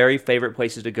of my very favorite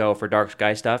places to go for dark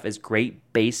sky stuff is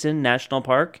Great Basin National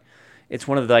Park. It's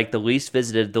one of the least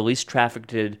visited, the least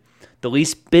trafficked, the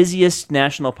least busiest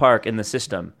national park in the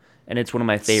system, and it's one of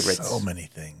my favorites. So many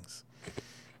things.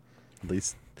 At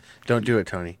least don't do it,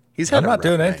 Tony. He's had I'm a not rough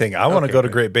doing night. anything. I want to Okay, go to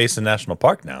good. Great Basin National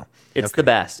Park now. It's the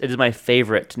best. It is my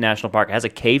favorite national park. It has a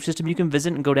cave system you can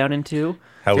visit and go down into.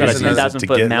 How It's got a easy is it 10,000 to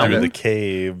foot get mountain. into the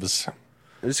caves?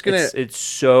 I'm just gonna. It's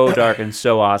so dark and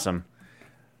so awesome.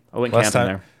 I went camping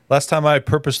there. Last time I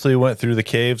purposely went through the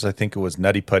caves, I think it was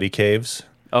Nutty Putty Caves.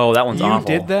 Oh, that one's You awful.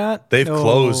 did that? They've Oh.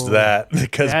 closed that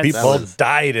because That's- people That was-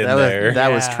 died in that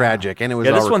there. was Yeah. tragic, and it was.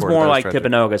 Yeah, all this one's recorded. more That was like tragic.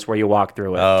 Timpanogus, where you walk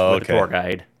through it Oh, with okay. a tour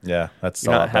guide. Yeah, that's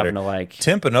You're a not lot better. having to like,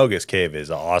 Timpanogus Cave is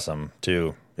awesome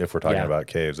too. If we're talking Yeah. about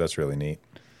caves, that's really neat.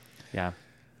 yeah.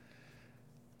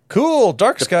 Cool,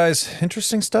 dark skies,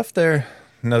 interesting stuff there.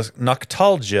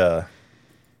 Noctalgia.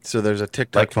 So there's a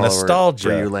TikTok Like follower nostalgia.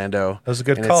 for you, Lando. That was a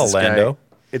good And call, it's this guy- Lando.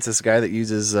 It's this guy that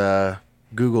uses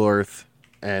Google Earth,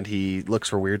 and he looks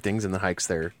for weird things in the hikes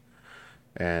there,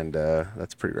 and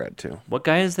that's pretty rad too. What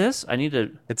guy is this? I need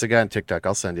to. It's a guy on TikTok.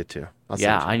 I'll send it to.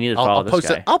 Yeah, I need to I'll follow this post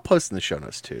guy. it. I'll post in the show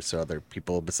notes too, so other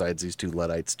people besides these two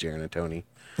Luddites, Jaron and Tony,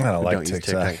 I don't who like use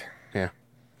TikTok. Yeah,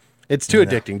 it's too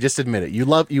addicting. Just admit it. You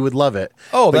would love it.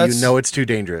 Oh, but that's- you know it's too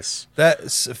dangerous.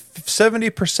 That's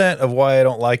 70% of why I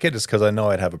don't like it is because I know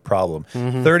I'd have a problem.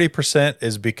 30%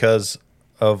 is because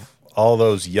of all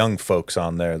those young folks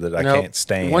on there that I No, can't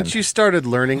stand. Once you started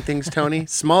learning things, Tony,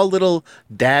 small little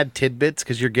dad tidbits,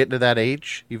 because you're getting to that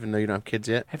age, even though you don't have kids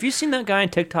yet. Have you seen that guy on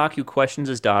TikTok who questions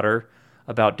his daughter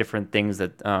about different things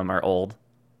that are old?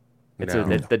 It's No.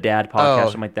 the dad podcast, Oh.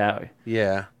 something like that.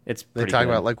 Yeah. It's They pretty talk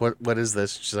good. about like what is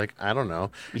this? She's like, I don't know.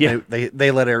 Yeah.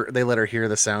 They let her hear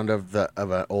the sound of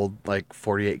an old like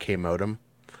 48K modem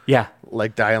Yeah.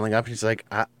 like dialing up. She's like,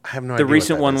 I have no The idea. what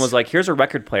recent that one is. was like, here's a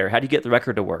record player. How do you get the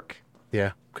record to work?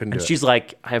 yeah, couldn't do And it. she's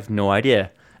like, I have no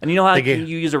idea. And you know how They gave-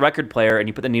 you use a record player and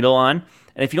you put the needle on,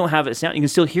 and if you don't have it sound, you can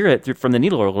still hear it from the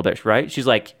needle a little bit, right? She's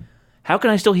like, how can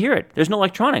I still hear it? There's no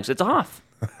electronics. It's off.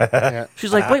 Yeah.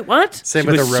 She's like, wait, what? Same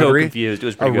She with was the rotary. So confused. It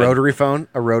was A pretty good.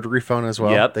 rotary phone as well.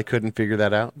 Yep. They couldn't figure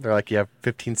that out. They're like, you have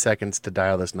 15 seconds to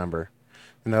dial this number,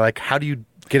 and they're like, how do you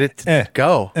get it to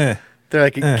go? They're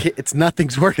like, it's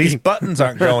nothing's working. These buttons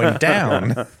aren't going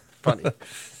down. Funny.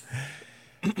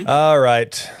 All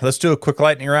right, let's do a quick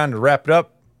lightning round to wrap it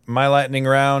up. My lightning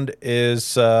round is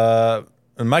Microsoft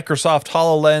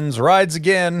HoloLens rides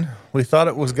again. We thought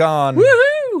it was gone,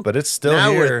 Woohoo! but it's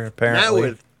still here, apparently. Now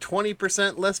with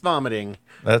 20% less vomiting.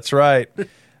 That's right.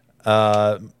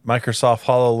 Microsoft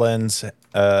HoloLens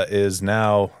is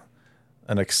now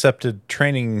an accepted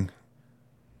training,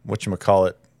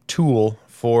 whatchamacallit, tool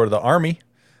for the Army.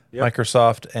 Yep.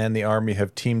 Microsoft and the Army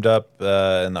have teamed up,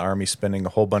 and the Army spending a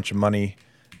whole bunch of money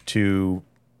to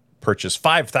purchase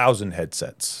 5,000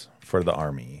 headsets for the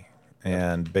Army.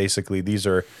 And basically, these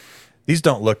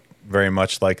don't look very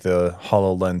much like the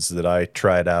HoloLens that I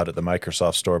tried out at the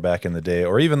Microsoft store back in the day,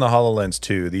 or even the HoloLens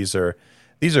 2. These are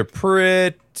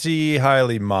pretty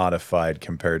highly modified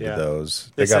compared Yeah. to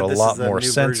those. They They got said a this lot is a more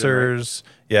new version, right? sensors.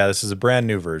 Yeah, this is a brand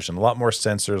new version. A lot more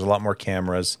sensors, a lot more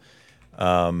cameras,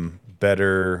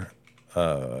 better,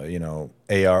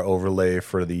 AR overlay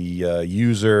for the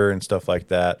user and stuff like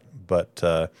that.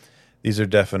 But these are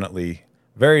definitely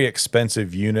very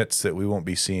expensive units that we won't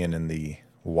be seeing in the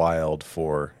wild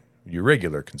for your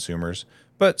regular consumers.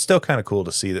 But still kind of cool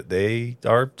to see that they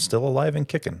are still alive and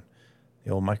kicking.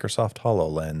 The old Microsoft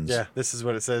HoloLens. Yeah, this is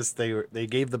what it says. They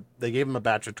gave him a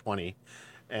batch of 20,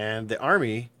 and the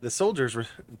army, the soldiers were,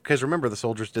 because remember the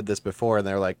soldiers did this before, and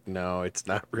they're like, no, it's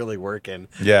not really working.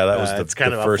 Yeah, that was it's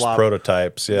kind the of a first flop.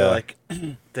 prototypes. They're Yeah. like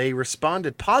they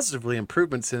responded positively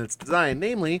improvements in its design.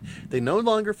 Namely, they no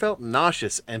longer felt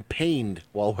nauseous and pained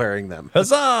while wearing them.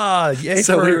 Huzzah! Yay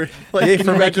So for, we were like, yay can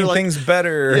for you imagine, making like- things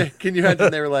better. Yeah, can you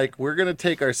imagine? They were like, we're gonna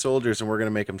take our soldiers and we're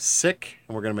gonna make them sick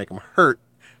and we're gonna make them hurt.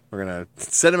 We're gonna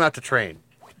send them out to train.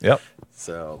 Yep.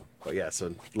 So, but yeah,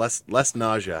 so less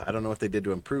nausea. I don't know what they did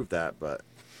to improve that, but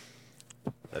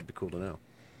that'd be cool to know.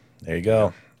 There you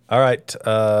go. All right,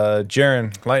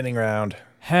 Jaren, lightning round.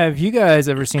 Have you guys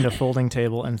ever seen a folding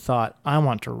table and thought, I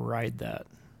want to ride that?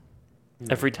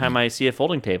 Every time I see a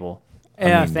folding table.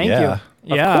 Yeah, mean, thank yeah.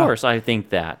 you. Yeah. Of course, I think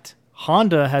that.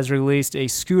 Honda has released a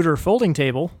scooter folding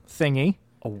table thingy.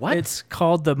 A what? It's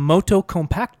called the Moto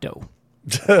Compacto.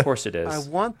 Of course it I is.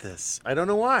 want this. I don't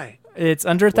know why. It's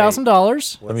under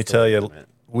 $1,000. Let me tell you,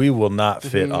 we will not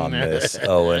fit on this,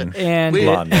 Owen. And Come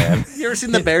on, man. You ever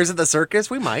seen the bears at the circus?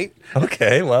 We might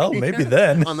Okay, well, maybe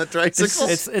then. on the tricycle.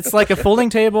 it's like a folding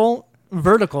table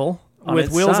vertical On with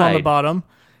its wheels on the side. bottom.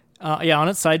 On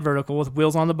its side vertical with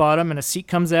wheels on the bottom, and a seat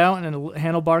comes out and a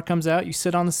handlebar comes out. You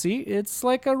sit on the seat. It's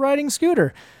like a riding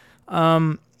scooter.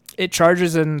 It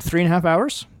charges in 3.5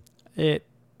 hours.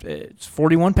 It's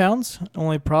 41 pounds.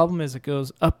 Only problem is it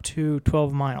goes up to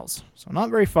 12 miles. So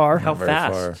not very far. How very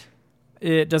fast? far.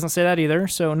 It doesn't say that either.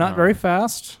 So not very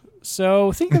fast.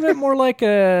 So think of it more like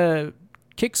a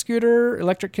kick scooter,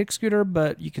 electric kick scooter,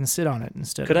 but you can sit on it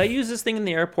instead. Could I use this thing in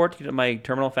the airport to get to my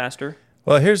terminal faster?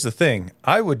 Well, here's the thing.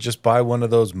 I would just buy one of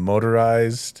those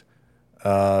motorized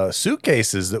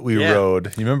suitcases that we Yeah.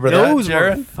 rode. You remember Those that, were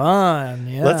Jared? fun.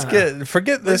 Yeah. Let's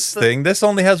forget this thing. This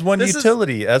only has one This is-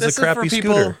 utility as a this is crappy for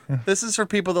people, scooter. This is for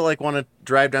people that like want to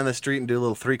drive down the street and do a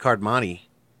little 3-card money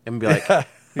and be like,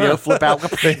 flip out,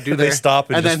 do They their- stop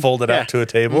and just then- fold it yeah. out to a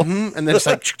table. Mhm, and then it's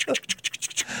like,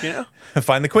 you know,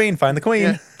 Find the queen. Find the queen.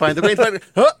 yeah, find the way.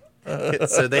 Huh!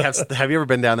 So they have. Have you ever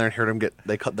been down there and heard them get?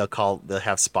 They'll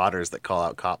have spotters that call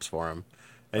out cops for them.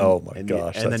 And, Oh my and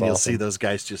gosh, And then that's you'll awesome. see those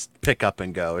guys just pick up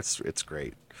and go. It's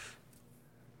great.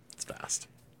 It's fast.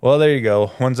 Well, there you go.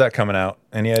 When's that coming out?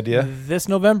 Any idea? This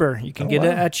November. You can get it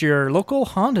wow. at your local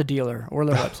Honda dealer or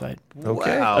their website.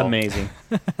 Okay. Wow. Amazing.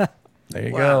 There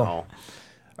you go. Wow.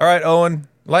 All right, Owen.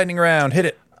 Lightning round. Hit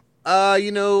it.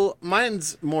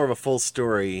 Mine's more of a full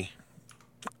story.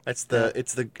 It's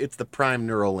the Prime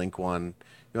Neuralink one.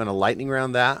 You want a lightning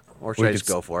round that, or should We I could just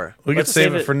go for it? We Let's could save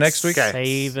save it it. for next week. Okay.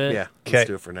 Save it. Yeah, Okay. let's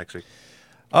do it for next week.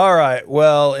 All right.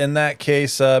 Well, in that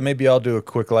case, maybe I'll do a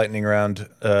quick lightning round,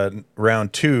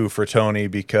 round 2 for Tony,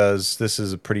 because this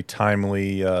is a pretty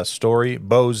timely story.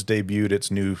 Bose debuted its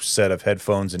new set of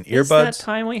headphones and Is that earbuds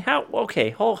timely? How? Okay,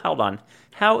 hold on.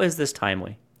 How is this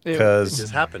timely? It because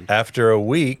just happened. after a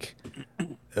week,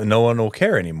 no one will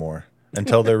care anymore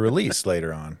until they're released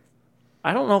later on.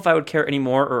 I don't know if I would care any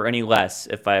more or any less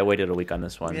if I waited a week on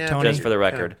this one. Yeah, Tony. Just for the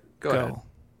record. Go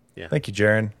ahead. Thank you,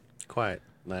 Jaron. Quiet.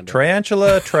 Lando.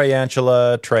 Triantula,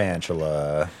 triantula,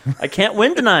 triantula. I can't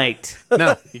win tonight.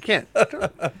 No, you can't.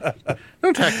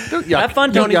 Don't yuck. Have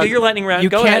fun, Don't Tony. Do yuck. your lightning round. You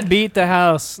Go can't ahead. beat the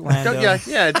house, Lando. Don't yuck.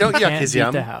 Yeah, don't yuck Can't his beat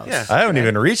yum. the house. Yeah. I haven't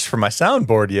even reached for my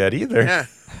soundboard yet either. Yeah.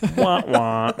 Wah,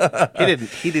 wah.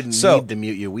 He didn't So- need to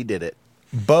mute you. We did it.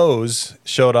 Bose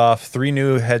showed off two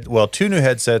new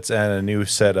headsets and a new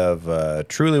set of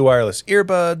truly wireless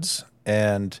earbuds,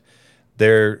 and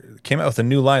they came out with a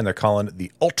new line. They're calling it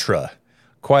the Ultra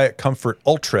Quiet Comfort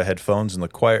Ultra headphones and the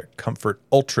Quiet Comfort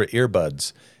Ultra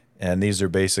earbuds. And these are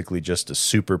basically just a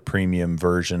super premium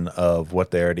version of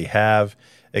what they already have,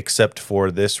 except for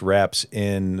this wraps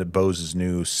in Bose's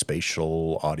new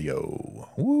spatial audio.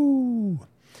 Woo!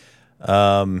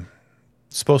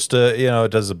 Supposed to,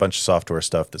 it does a bunch of software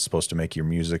stuff that's supposed to make your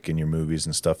music and your movies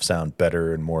and stuff sound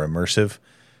better and more immersive.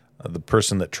 The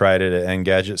person that tried it at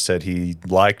Engadget said he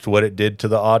liked what it did to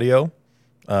the audio.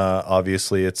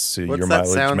 Obviously, it's your that mileage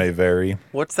sound? may vary.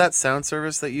 What's that sound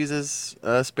service that uses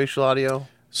spatial audio?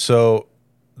 So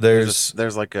there's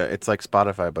There's like it's like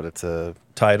Spotify, but it's a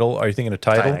Tidal. Are you thinking of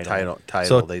Tidal? Tidal.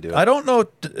 So They do it. I don't know.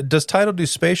 Does Tidal do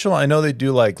spatial? I know they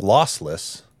do like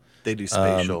lossless. They do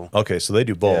spatial. Okay, so they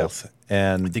do both.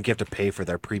 And I think you have to pay for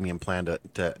their premium plan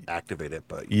to activate it,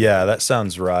 but yeah, that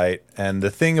sounds right. And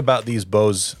the thing about these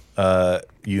Bose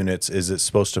units is it's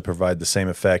supposed to provide the same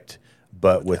effect,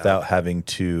 but without having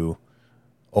to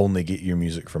only get your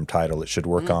music from Tidal. It should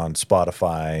work on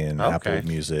Spotify and Okay. Apple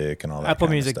Music and all that. Apple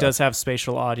kind of Music stuff. does have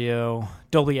spatial audio,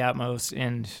 Dolby Atmos,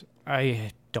 and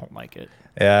I don't like it.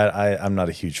 Yeah, I'm not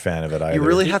a huge fan of it either. You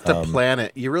really have to plan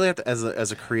it. You really have to,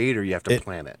 as a creator, you have to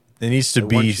plan it. It needs to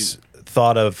be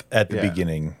thought of at the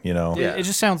beginning, you know. Yeah. It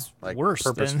just sounds Like, worse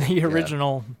than purposeful, the yeah.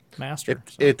 original master.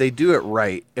 If they do it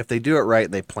right,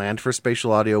 and they planned for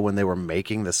spatial audio when they were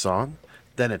making the song,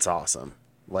 then it's awesome.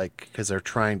 Like, because they're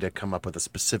trying to come up with a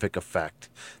specific effect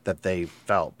that they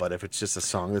felt. But if it's just a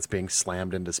song that's being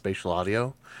slammed into spatial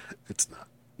audio, it's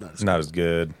not as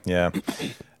good. Yeah.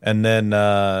 And then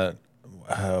where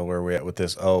are we at with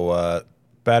this?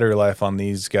 Battery life on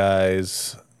these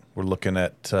guys. We're looking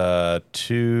at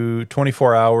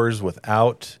 24 hours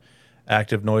without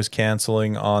active noise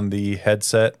canceling on the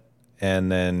headset,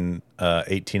 and then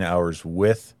 18 hours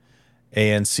with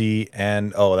ANC,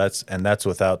 and that's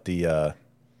without the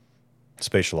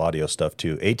spatial audio stuff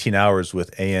too. 18 hours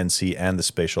with ANC and the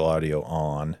spatial audio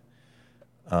on.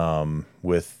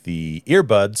 With the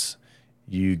earbuds,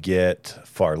 you get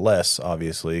far less,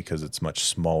 obviously, because it's much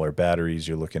smaller batteries.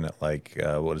 You're looking at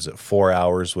 4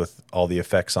 hours with all the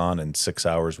effects on and 6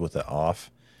 hours with it off,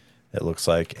 it looks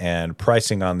like. And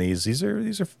pricing on these are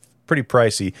pretty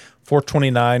pricey.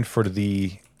 $429 for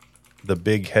the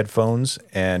big headphones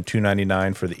and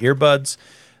 $299 for the earbuds.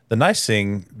 The nice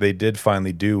thing they did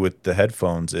finally do with the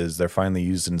headphones is they're finally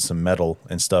using some metal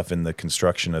and stuff in the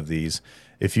construction of these.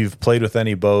 If you've played with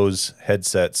any Bose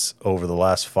headsets over the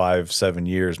last 5-7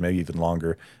 years, maybe even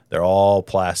longer, they're all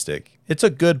plastic. It's a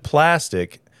good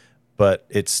plastic, but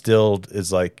it still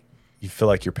is like you feel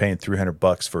like you're paying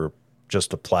 $300 for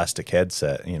just a plastic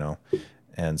headset, you know,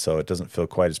 and so it doesn't feel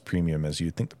quite as premium as you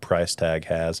think the price tag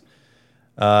has.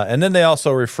 And then they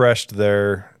also refreshed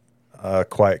their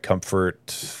Quiet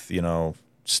Comfort, you know,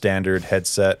 standard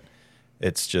headset.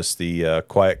 It's just the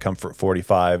Quiet Comfort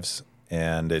 45s.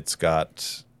 And it's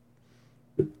got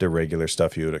the regular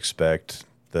stuff you would expect,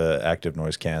 the active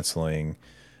noise canceling.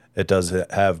 It does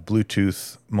have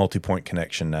Bluetooth multi-point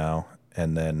connection now,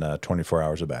 and then 24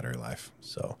 hours of battery life.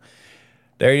 So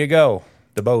there you go.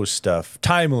 The Bose stuff.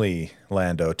 Timely,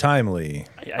 Lando, timely.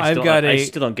 I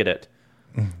still don't get it.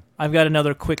 I've got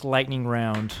another quick lightning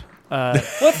round.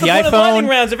 What's the point of lightning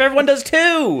rounds if everyone does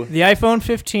too? The iPhone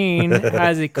 15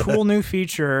 has a cool new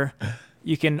feature.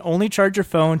 You can only charge your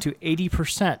phone to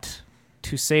 80%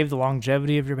 to save the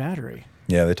longevity of your battery.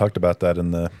 Yeah, they talked about that in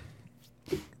the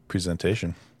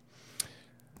presentation.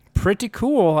 Pretty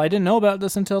cool. I didn't know about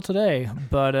this until today,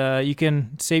 but you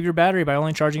can save your battery by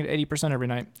only charging it 80% every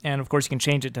night. And of course, you can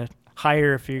change it to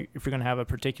higher if you're going to have a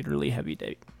particularly heavy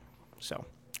day. So,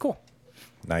 cool.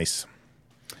 Nice.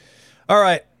 All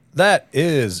right. That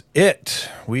is it.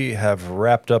 We have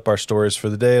wrapped up our stories for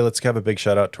the day. Let's have a big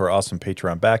shout out to our awesome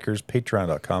Patreon backers,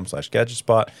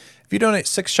 patreon.com/gadgetspot. If you donate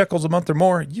 $6 a month or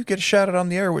more, you get a shout out on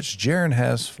the air, which Jaron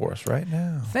has for us right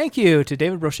now. Thank you to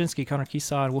David Broshinsky, Connor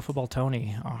Keeshaw, and Wiffle Ball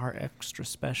Tony, our extra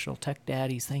special tech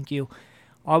daddies. Thank you.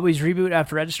 Always reboot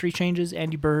after registry changes.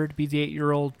 Andy Bird, be the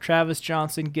 8-year-old. Travis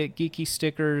Johnson, get geeky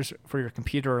stickers for your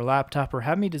computer or laptop, or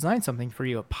have me design something for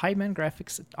you at Pieman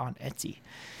Graphics on Etsy.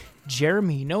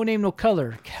 Jeremy, No Name, No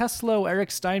Color, Keslo, Eric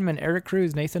Steinman, Eric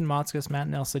Cruz, Nathan Motzkus, Matt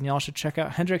Nelson. Y'all should check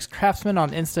out Hendrix Craftsman on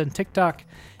Insta and TikTok.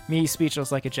 Me,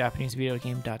 speechless like a Japanese video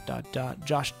game, ...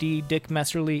 Josh D, Dick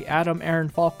Messerly, Adam Aaron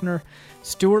Faulkner,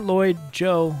 Stuart Lloyd,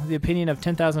 Joe. The opinion of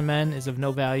 10,000 men is of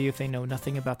no value if they know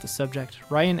nothing about the subject.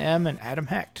 Ryan M. and Adam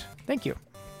Hecht. Thank you.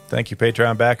 Thank you,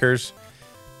 Patreon backers.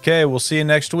 Okay, we'll see you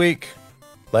next week.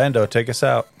 Lando, take us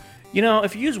out. You know,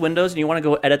 if you use Windows and you want to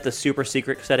go edit the super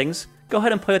secret settings, go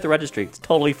ahead and play with the registry. It's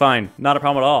totally fine. Not a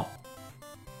problem at all.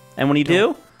 And when you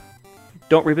do,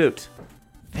 don't reboot.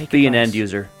 Be an end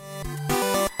user.